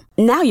pick from.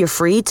 Now you're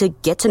free to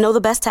get to know the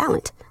best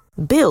talent,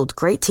 build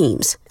great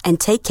teams, and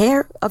take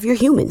care of your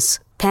humans.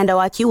 Pando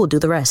IQ will do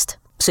the rest,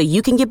 so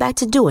you can get back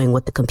to doing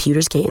what the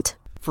computers can't.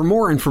 For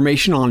more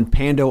information on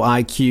Pando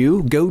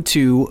IQ, go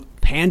to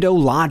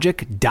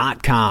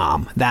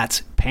pandologic.com.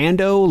 That's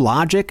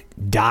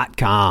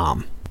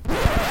pandologic.com.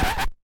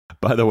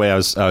 By the way, I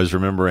was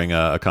remembering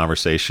a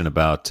conversation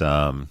about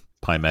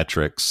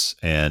Pymetrics,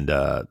 and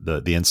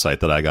the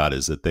insight that I got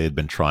is that they had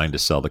been trying to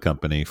sell the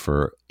company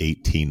for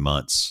 18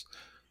 months.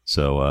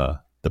 So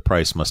the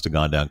price must have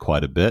gone down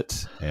quite a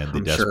bit, and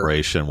the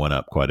desperation went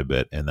up quite a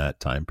bit in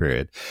that time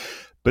period.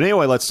 But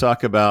anyway, let's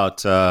talk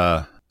about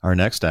our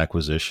next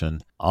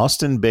acquisition.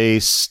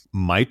 Austin-based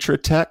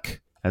Mitratech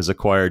has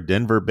acquired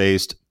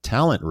Denver-based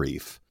Talent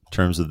Reef.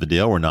 Terms of the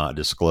deal were not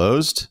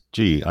disclosed.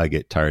 Gee, I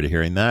get tired of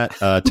hearing that.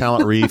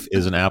 Talent Reef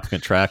is an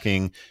applicant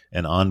tracking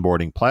and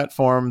onboarding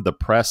platform. The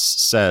press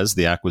says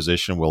the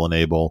acquisition will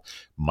enable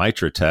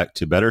Mitratech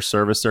to better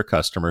service their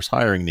customers'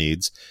 hiring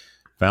needs.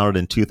 Founded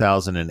in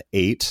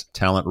 2008,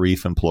 Talent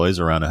Reef employs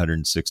around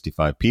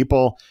 165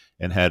 people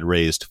and had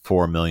raised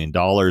 $4 million,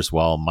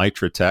 while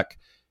Mitratech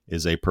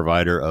is a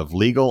provider of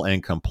legal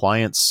and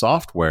compliance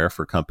software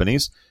for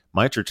companies.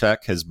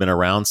 Mitratech has been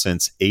around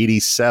since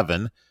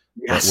 1987.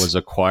 Yes. But was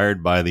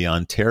acquired by the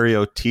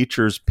Ontario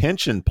Teachers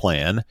Pension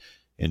Plan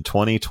in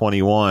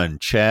 2021.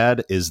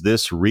 Chad, is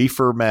this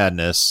reefer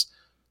madness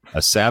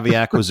a savvy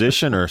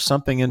acquisition or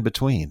something in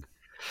between?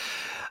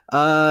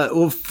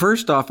 Well,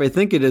 first off, I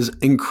think it is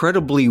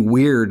incredibly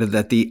weird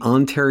that the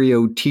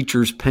Ontario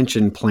Teachers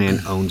Pension Plan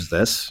owns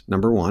this,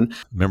 number one.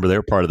 Remember,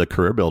 they're part of the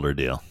Career Builder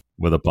deal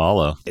with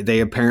Apollo. They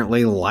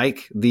apparently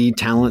like the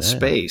talent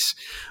space.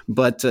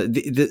 But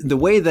the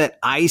way that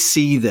I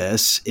see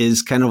this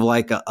is kind of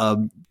like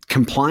a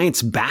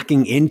compliance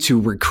backing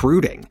into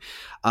recruiting.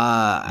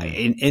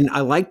 And I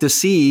like to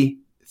see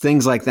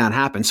things like that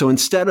happen. So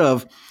instead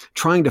of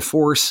trying to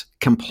force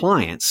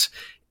compliance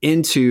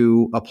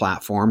into a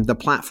platform, the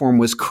platform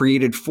was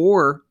created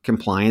for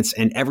compliance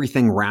and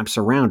everything wraps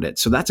around it.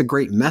 So that's a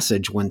great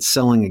message when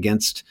selling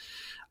against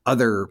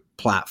other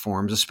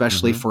platforms,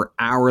 especially for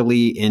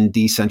hourly and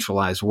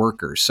decentralized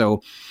workers.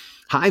 So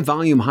high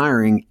volume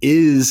hiring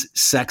is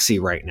sexy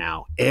right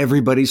now.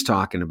 Everybody's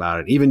talking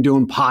about it, even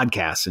doing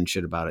podcasts and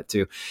shit about it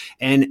too.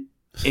 And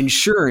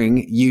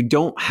ensuring you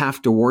don't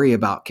have to worry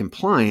about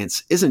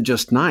compliance isn't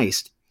just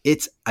nice,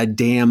 it's a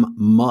damn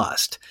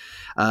must.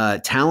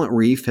 Talent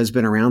Reef has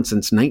been around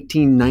since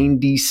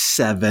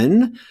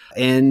 1997,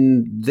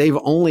 and they've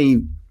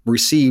only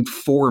received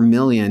 $4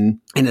 million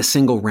in a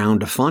single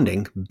round of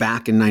funding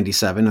back in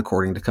 97,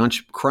 according to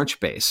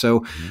Crunchbase.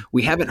 So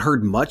we haven't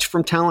heard much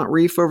from Talent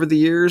Reef over the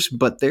years,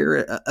 but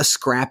they're a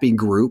scrappy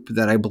group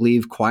that I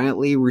believe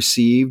quietly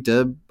received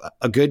a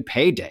good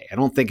payday. I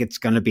don't think it's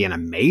going to be an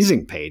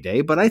amazing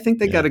payday, but I think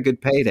they got a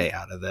good payday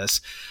out of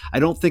this. I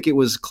don't think it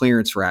was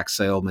clearance rack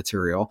sale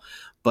material.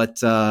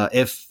 But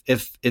if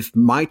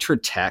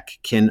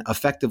Mitratech can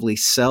effectively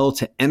sell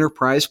to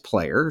enterprise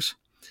players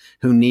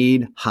who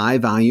need high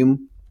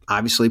volume,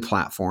 obviously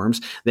platforms,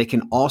 they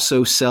can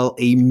also sell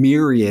a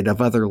myriad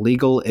of other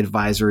legal,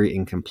 advisory,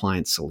 and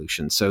compliance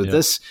solutions. So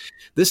this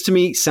to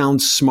me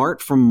sounds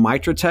smart from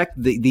Mitratech.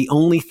 The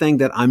only thing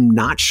that I'm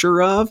not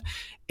sure of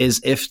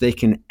is if they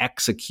can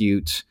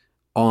execute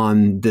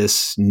on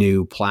this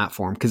new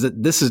platform, because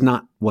this is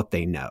not what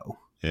they know.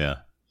 Yeah.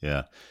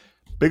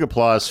 Big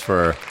applause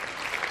for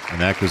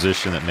an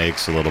acquisition that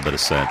makes a little bit of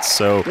sense.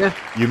 So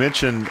you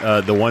mentioned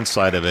the one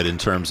side of it in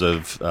terms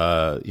of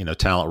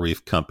Talent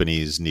Reef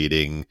companies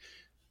needing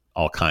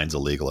all kinds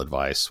of legal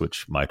advice,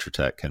 which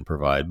Mitratech can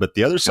provide. But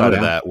the other side of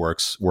that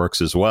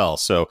works as well.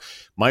 So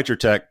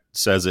Mitratech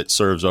says it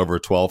serves over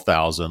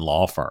 12,000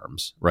 law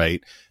firms,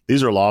 right?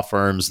 These are law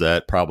firms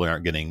that probably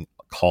aren't getting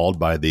called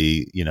by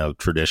the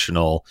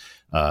traditional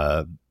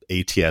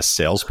ATS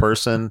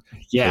salesperson.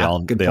 They all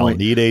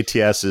need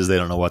ATSs. They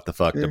don't know what the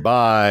fuck to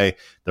buy.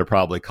 They're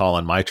probably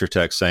calling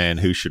Mitratech saying,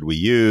 who should we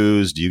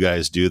use? Do you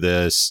guys do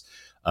this?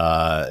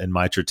 And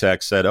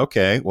Mitratech said,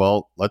 okay,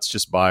 well, let's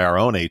just buy our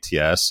own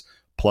ATS,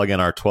 plug in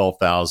our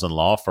 12,000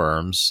 law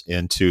firms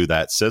into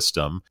that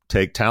system,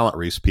 take Talent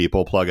Reef's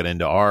people, plug it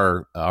into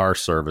our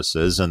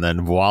services, and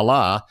then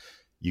voila,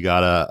 you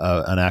got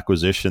an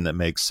acquisition that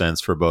makes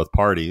sense for both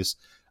parties.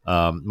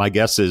 My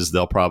guess is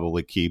they'll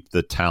probably keep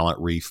the Talent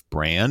Reef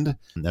brand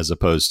as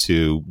opposed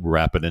to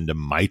wrap it into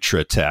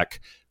Mitratech,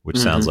 which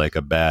sounds like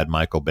a bad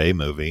Michael Bay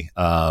movie.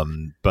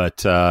 But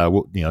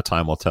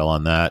time will tell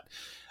on that.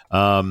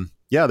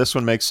 This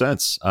one makes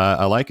sense.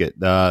 I like it.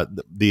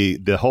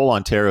 The whole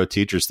Ontario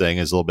teachers thing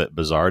is a little bit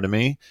bizarre to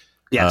me.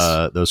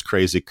 Yes. Those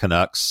crazy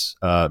Canucks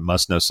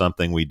must know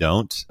something we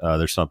don't.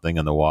 There's something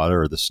in the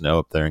water or the snow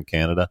up there in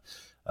Canada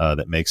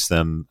that makes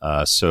them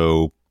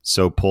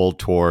so pulled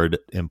toward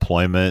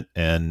employment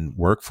and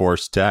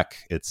workforce tech.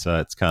 It's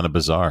kind of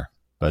bizarre,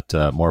 but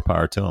more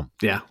power to them.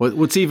 Yeah.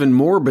 What's even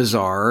more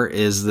bizarre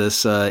is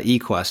this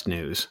eQuest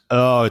news.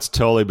 Oh, it's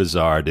totally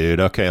bizarre, dude.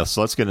 Okay,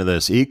 so let's get into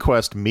this.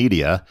 eQuest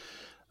Media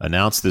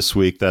announced this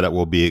week that it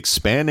will be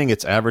expanding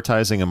its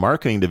advertising and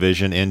marketing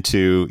division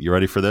into, you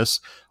ready for this?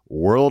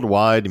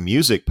 Worldwide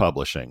music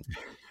publishing.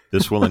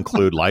 This will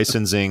include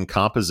licensing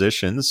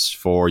compositions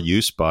for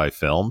use by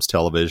films,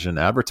 television,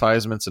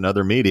 advertisements, and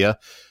other media,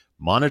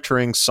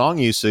 monitoring song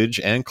usage,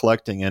 and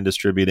collecting and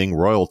distributing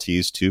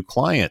royalties to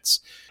clients.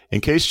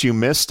 In case you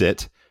missed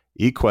it,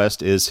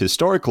 eQuest is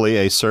historically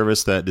a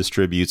service that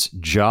distributes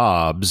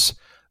jobs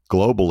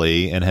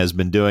globally and has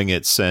been doing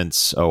it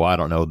since, the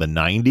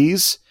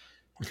 90s.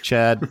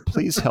 Chad,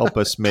 please help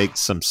us make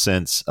some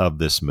sense of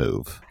this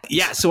move.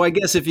 Yeah, so I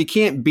guess if you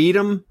can't beat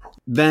them,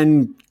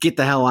 then get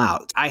the hell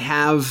out. I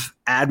have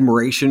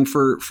admiration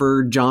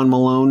for John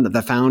Malone,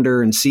 the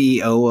founder and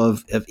CEO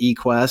of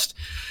eQuest.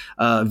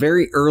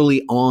 Very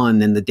early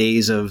on in the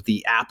days of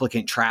the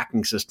applicant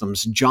tracking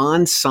systems,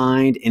 John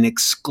signed an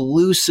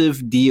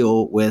exclusive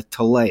deal with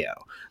Taleo,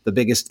 the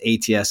biggest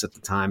ATS at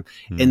the time.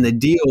 And the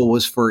deal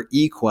was for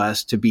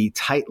eQuest to be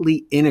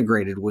tightly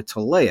integrated with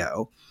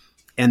Taleo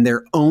and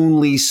their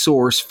only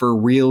source for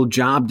real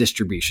job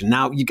distribution.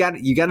 Now, you got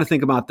to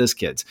think about this,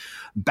 kids.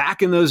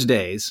 Back in those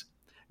days,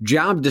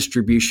 job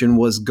distribution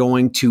was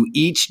going to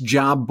each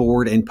job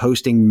board and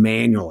posting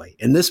manually.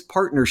 And this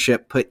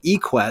partnership put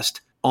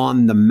eQuest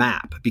on the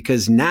map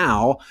because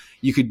now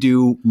you could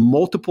do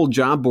multiple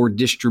job board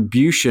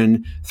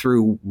distribution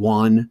through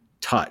one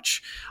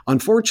touch.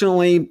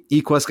 Unfortunately,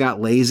 eQuest got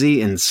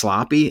lazy and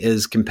sloppy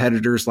as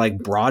competitors like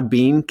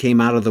Broadbean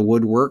came out of the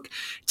woodwork,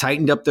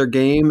 tightened up their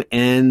game,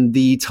 and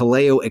the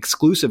Taleo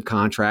exclusive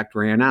contract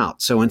ran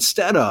out. So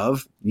instead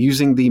of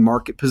using the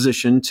market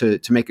position to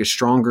make a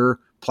stronger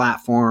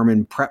platform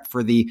and prep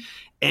for the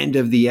end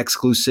of the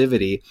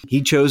exclusivity,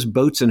 he chose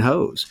boats and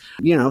hoes.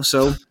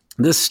 So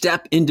this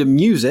step into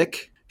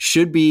music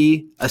should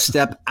be a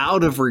step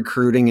out of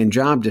recruiting and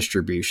job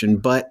distribution,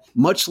 but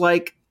much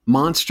like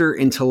Monster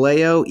and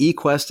Taleo,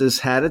 eQuest has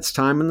had its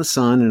time in the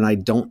sun, and I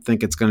don't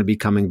think it's going to be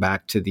coming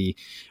back to the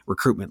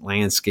recruitment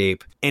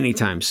landscape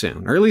anytime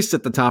soon, or at least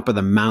at the top of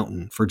the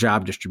mountain for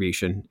job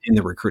distribution in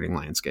the recruiting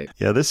landscape.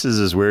 Yeah, this is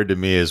as weird to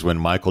me as when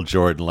Michael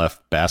Jordan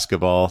left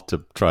basketball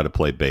to try to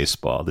play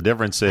baseball. The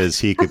difference is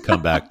he could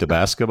come back to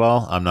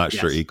basketball. I'm not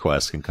sure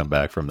eQuest can come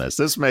back from this.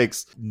 This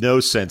makes no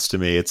sense to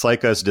me. It's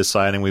like us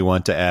deciding we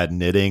want to add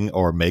knitting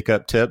or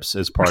makeup tips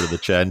as part of the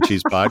Chad and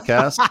Cheese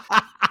podcast.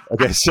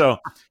 Okay,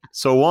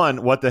 so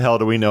one, what the hell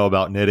do we know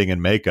about knitting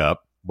and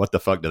makeup? What the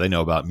fuck do they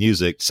know about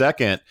music?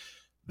 Second,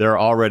 there are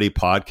already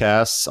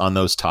podcasts on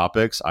those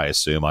topics. I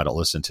assume, I don't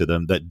listen to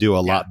them, that do a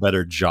lot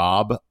better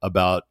job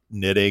about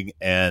knitting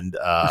and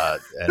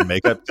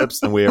makeup tips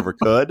than we ever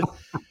could.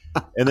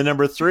 And then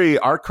number three,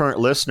 our current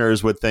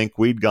listeners would think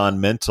we'd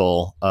gone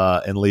mental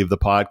and leave the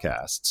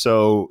podcast.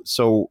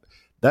 So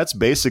that's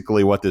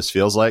basically what this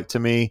feels like to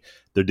me.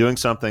 They're doing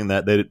something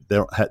that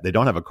they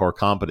don't have a core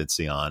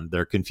competency on.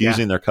 They're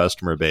confusing their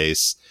customer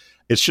base.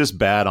 It's just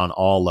bad on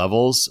all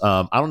levels.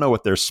 I don't know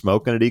what they're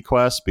smoking at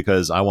eQuest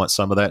because I want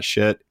some of that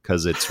shit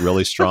because it's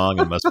really strong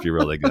and must be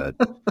really good.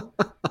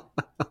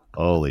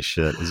 Holy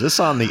shit. Is this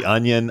on The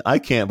Onion? I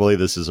can't believe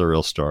this is a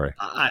real story.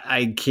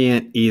 I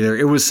can't either.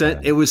 It was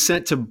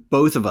sent to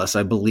both of us,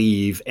 I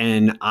believe.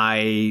 And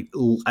I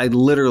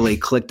literally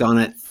clicked on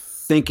it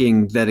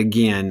thinking that,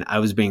 again, I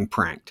was being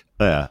pranked.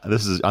 Yeah,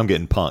 I'm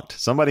getting punked.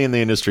 Somebody in the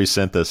industry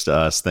sent this to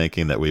us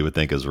thinking that we would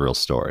think is a real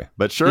story.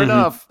 But sure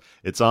enough,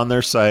 it's on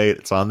their site.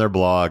 It's on their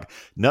blog.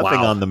 Nothing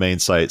on the main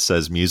site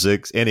says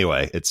music.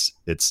 Anyway,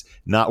 it's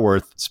not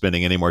worth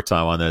spending any more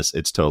time on this.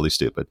 It's totally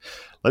stupid.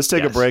 Let's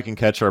take a break and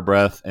catch our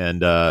breath and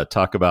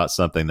talk about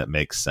something that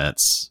makes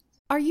sense.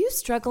 Are you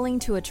struggling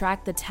to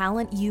attract the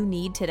talent you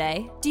need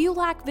today? Do you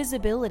lack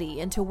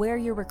visibility into where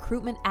your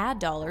recruitment ad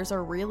dollars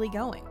are really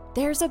going?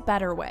 There's a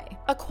better way.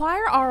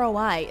 Acquire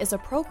ROI is a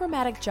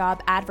programmatic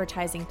job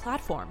advertising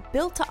platform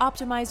built to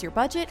optimize your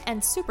budget and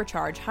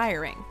supercharge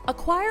hiring.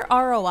 Acquire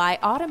ROI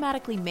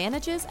automatically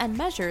manages and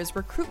measures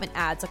recruitment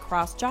ads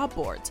across job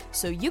boards,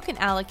 so you can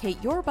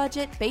allocate your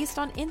budget based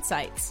on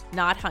insights,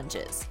 not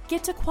hunches.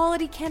 Get to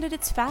quality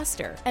candidates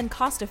faster and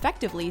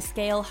cost-effectively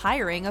scale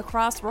hiring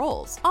across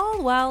roles,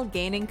 all while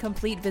gaining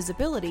complete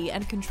visibility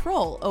and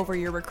control over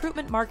your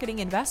recruitment marketing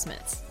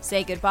investments.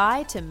 Say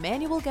goodbye to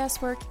manual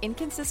guesswork,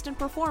 inconsistent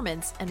performance,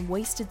 and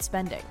wasted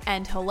spending.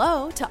 And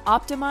hello to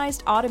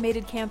optimized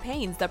automated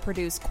campaigns that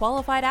produce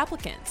qualified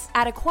applicants.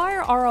 At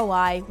Acquire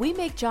ROI, we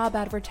make job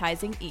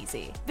advertising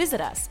easy. Visit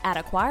us at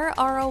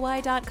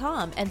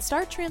acquireroi.com and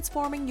start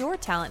transforming your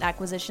talent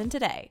acquisition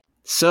today.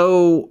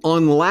 So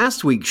on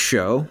last week's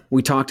show,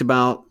 we talked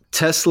about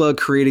Tesla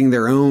creating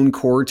their own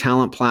core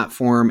talent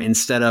platform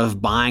instead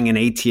of buying an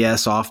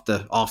ATS off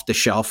the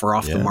shelf or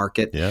off the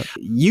market. Yeah.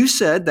 You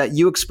said that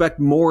you expect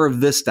more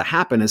of this to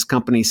happen as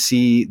companies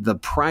see the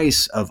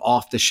price of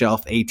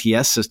off-the-shelf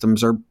ATS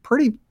systems are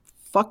pretty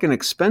fucking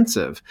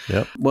expensive.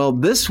 Yep. Well,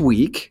 this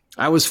week,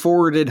 I was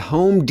forwarded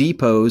Home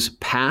Depot's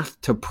Path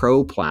to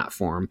Pro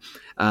platform.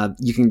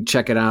 You can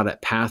check it out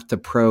at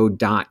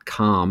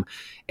pathtopro.com.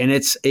 And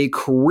it's a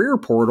career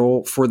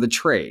portal for the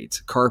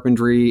trades: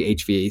 carpentry,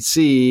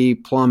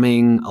 HVAC,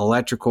 plumbing,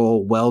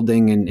 electrical,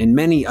 welding, and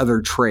many other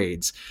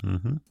trades.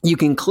 Mm-hmm. You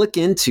can click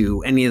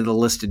into any of the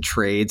listed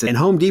trades, and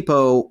Home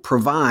Depot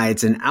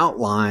provides an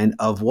outline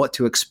of what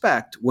to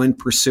expect when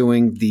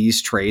pursuing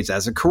these trades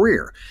as a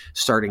career: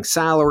 starting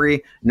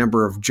salary,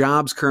 number of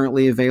jobs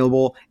currently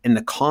available, and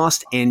the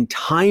cost and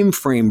time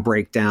frame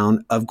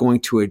breakdown of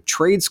going to a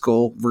trade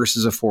school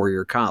versus a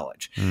 4-year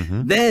college.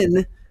 Mm-hmm.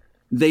 Then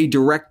they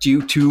direct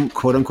you to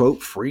quote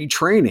unquote free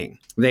training.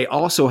 They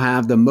also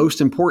have the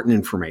most important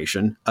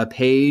information, a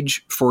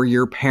page for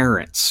your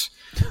parents.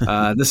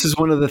 This is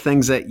one of the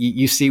things that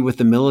you see with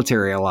the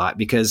military a lot,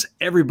 because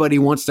everybody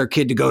wants their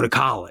kid to go to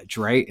college,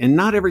 right? And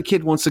not every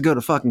kid wants to go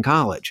to fucking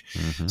college.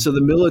 Mm-hmm. So the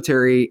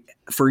military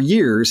for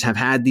years have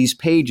had these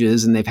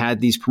pages, and they've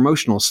had these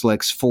promotional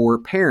slicks for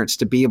parents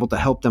to be able to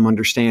help them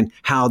understand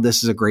how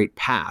this is a great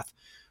path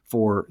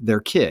for their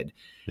kid.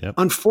 Yep.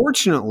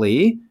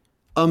 Unfortunately,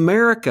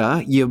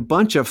 America, you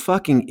bunch of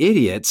fucking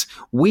idiots,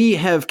 we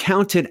have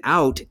counted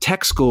out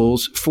tech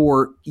schools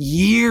for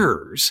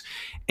years.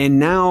 And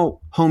now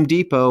Home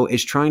Depot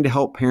is trying to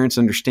help parents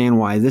understand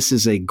why this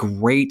is a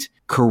great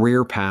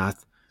career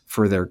path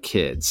for their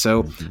kids.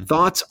 So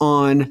thoughts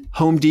on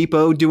Home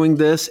Depot doing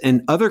this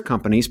and other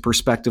companies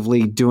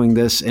prospectively doing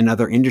this in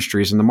other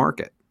industries in the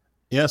market?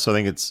 Yeah, so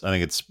I think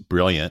it's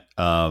brilliant.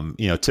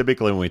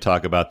 Typically when we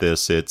talk about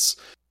this, it's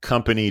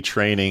company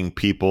training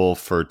people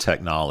for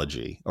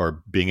technology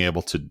or being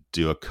able to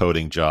do a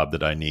coding job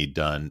that I need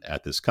done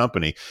at this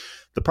company.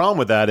 The problem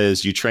with that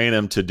is you train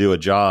them to do a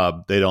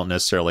job. They don't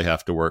necessarily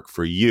have to work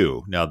for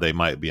you. Now they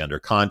might be under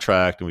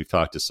contract, and we've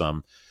talked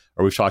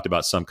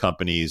about some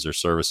companies or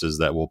services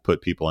that will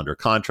put people under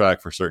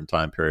contract for a certain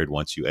time period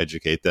once you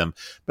educate them.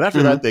 But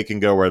after that, they can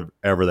go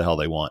wherever the hell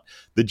they want.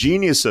 The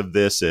genius of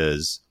this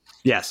is,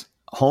 yes,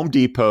 Home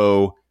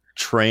Depot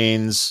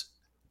trains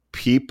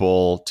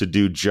people to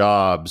do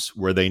jobs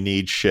where they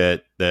need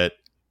shit that,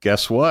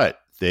 guess what,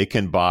 they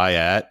can buy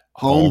at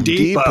Home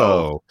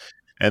Depot.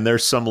 And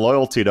there's some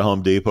loyalty to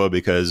Home Depot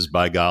because,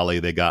 by golly,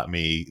 they got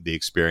me the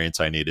experience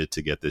I needed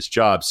to get this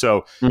job.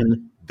 So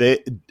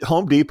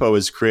Home Depot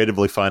is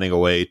creatively finding a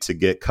way to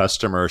get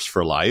customers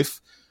for life,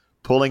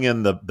 pulling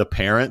in the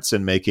parents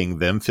and making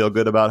them feel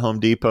good about Home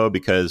Depot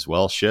because,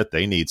 well, shit,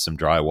 they need some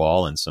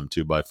drywall and some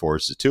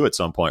 2x4s too at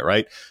some point,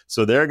 right?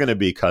 So they're going to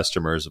be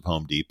customers of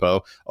Home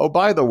Depot. Oh,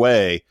 by the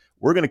way,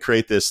 we're going to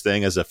create this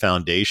thing as a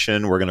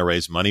foundation. We're going to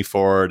raise money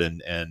for it,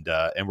 and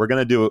we're going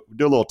to do a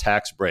little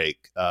tax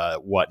break,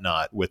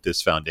 whatnot, with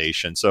this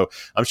foundation. So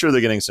I'm sure they're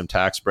getting some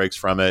tax breaks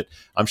from it.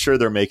 I'm sure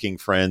they're making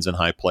friends in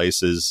high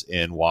places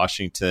in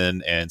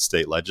Washington and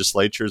state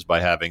legislatures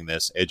by having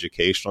this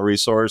educational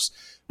resource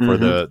for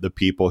the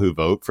people who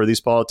vote for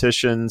these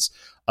politicians.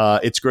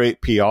 It's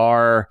great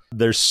PR.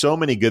 There's so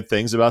many good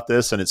things about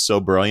this, and it's so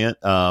brilliant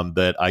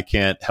that I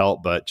can't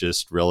help but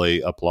just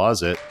really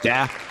applaud it.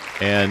 Yeah.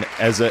 And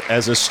as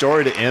a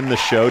story to end the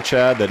show,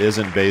 Chad, that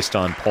isn't based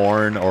on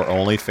porn or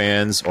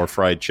OnlyFans or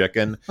fried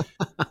chicken,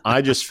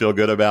 I just feel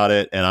good about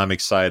it, and I'm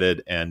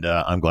excited, and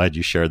I'm glad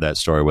you shared that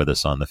story with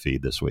us on the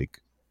feed this week.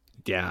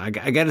 Yeah, I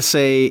got to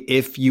say,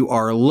 if you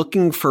are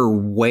looking for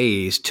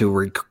ways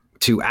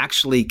to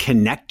actually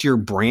connect your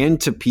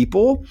brand to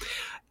people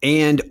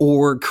and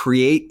or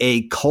create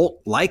a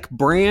cult-like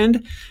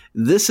brand,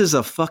 this is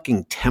a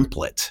fucking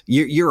template.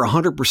 You're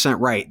 100%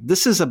 right.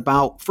 This is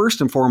about, first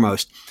and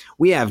foremost,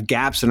 we have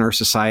gaps in our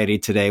society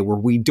today where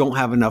we don't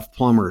have enough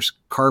plumbers,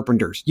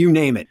 carpenters, you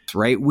name it,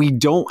 right? We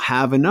don't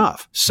have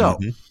enough. So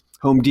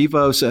Home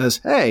Depot says,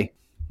 hey,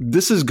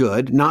 this is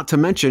good. Not to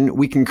mention,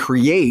 we can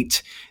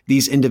create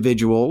these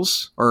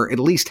individuals, or at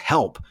least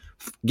help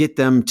get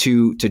them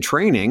to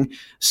training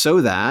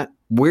so that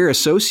we're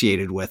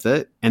associated with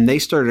it and they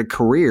start a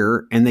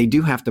career and they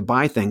do have to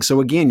buy things.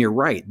 So again, you're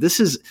right. This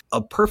is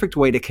a perfect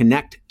way to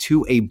connect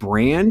to a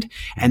brand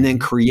and then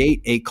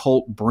create a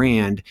cult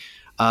brand.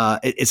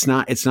 It's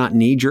not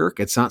knee jerk.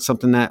 It's not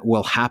something that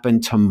will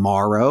happen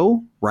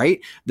tomorrow,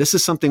 right? This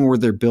is something where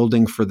they're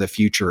building for the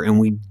future. And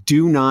we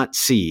do not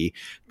see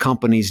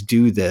companies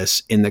do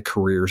this in the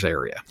careers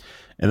area.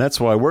 And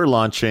that's why we're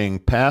launching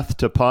Path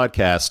to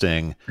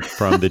Podcasting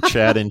from the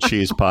Chad and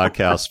Cheese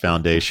Podcast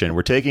Foundation.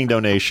 We're taking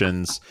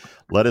donations.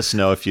 Let us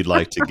know if you'd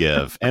like to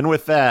give. And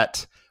with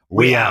that,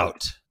 we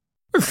out.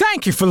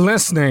 Thank you for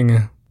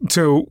listening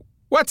to,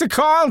 what's it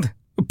called?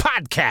 A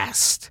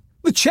podcast.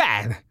 The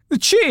Chad, the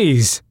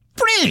Cheese.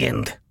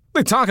 Brilliant.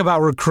 They talk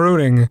about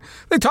recruiting.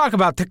 They talk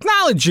about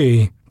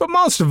technology. But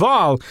most of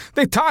all,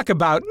 they talk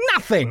about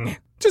nothing.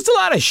 Just a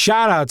lot of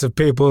shout-outs of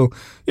people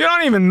you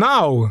don't even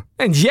know,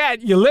 and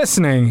yet you're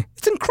listening.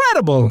 It's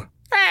incredible.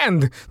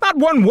 And not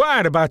one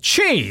word about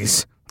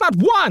cheese. Not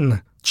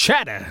one.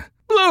 Cheddar,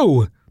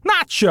 blue,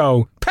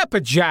 nacho,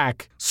 pepper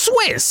jack,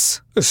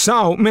 Swiss.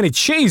 So many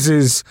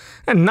cheeses,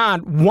 and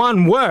not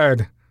one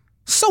word.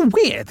 So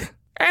weird.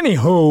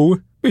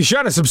 Anywho, Be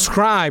sure to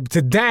subscribe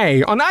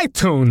today on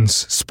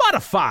iTunes,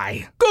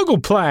 Spotify,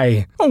 Google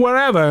Play, or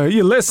wherever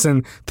you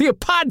listen to your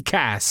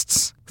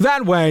podcasts.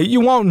 That way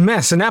you won't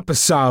miss an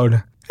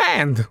episode.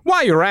 And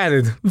while you're at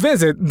it,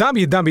 visit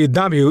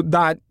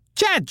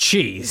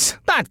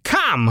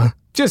www.chadcheese.com.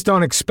 Just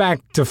don't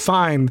expect to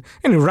find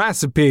any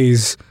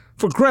recipes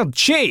for grilled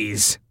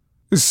cheese.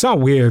 It's so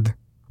weird.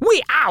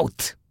 We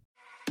out!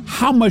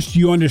 How much do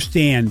you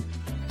understand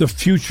the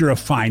future of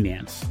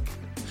finance?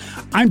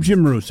 I'm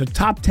Jim Roos, a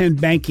top 10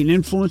 banking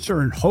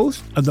influencer and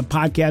host of the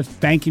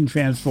podcast Banking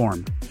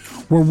Transformed,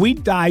 where we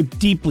dive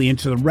deeply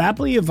into the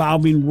rapidly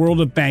evolving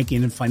world of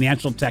banking and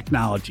financial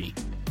technology.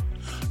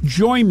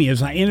 Join me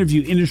as I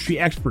interview industry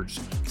experts,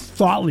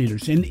 thought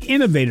leaders, and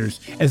innovators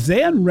as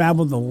they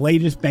unravel the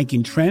latest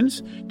banking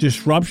trends,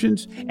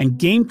 disruptions, and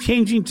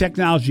game-changing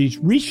technologies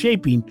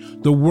reshaping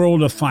the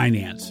world of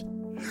finance.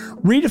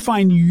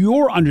 Redefine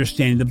your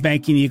understanding of the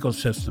banking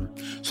ecosystem.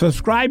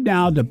 Subscribe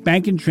now to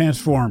Banking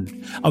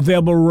Transformed,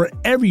 available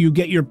wherever you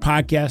get your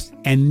podcasts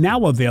and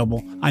now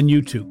available on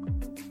YouTube.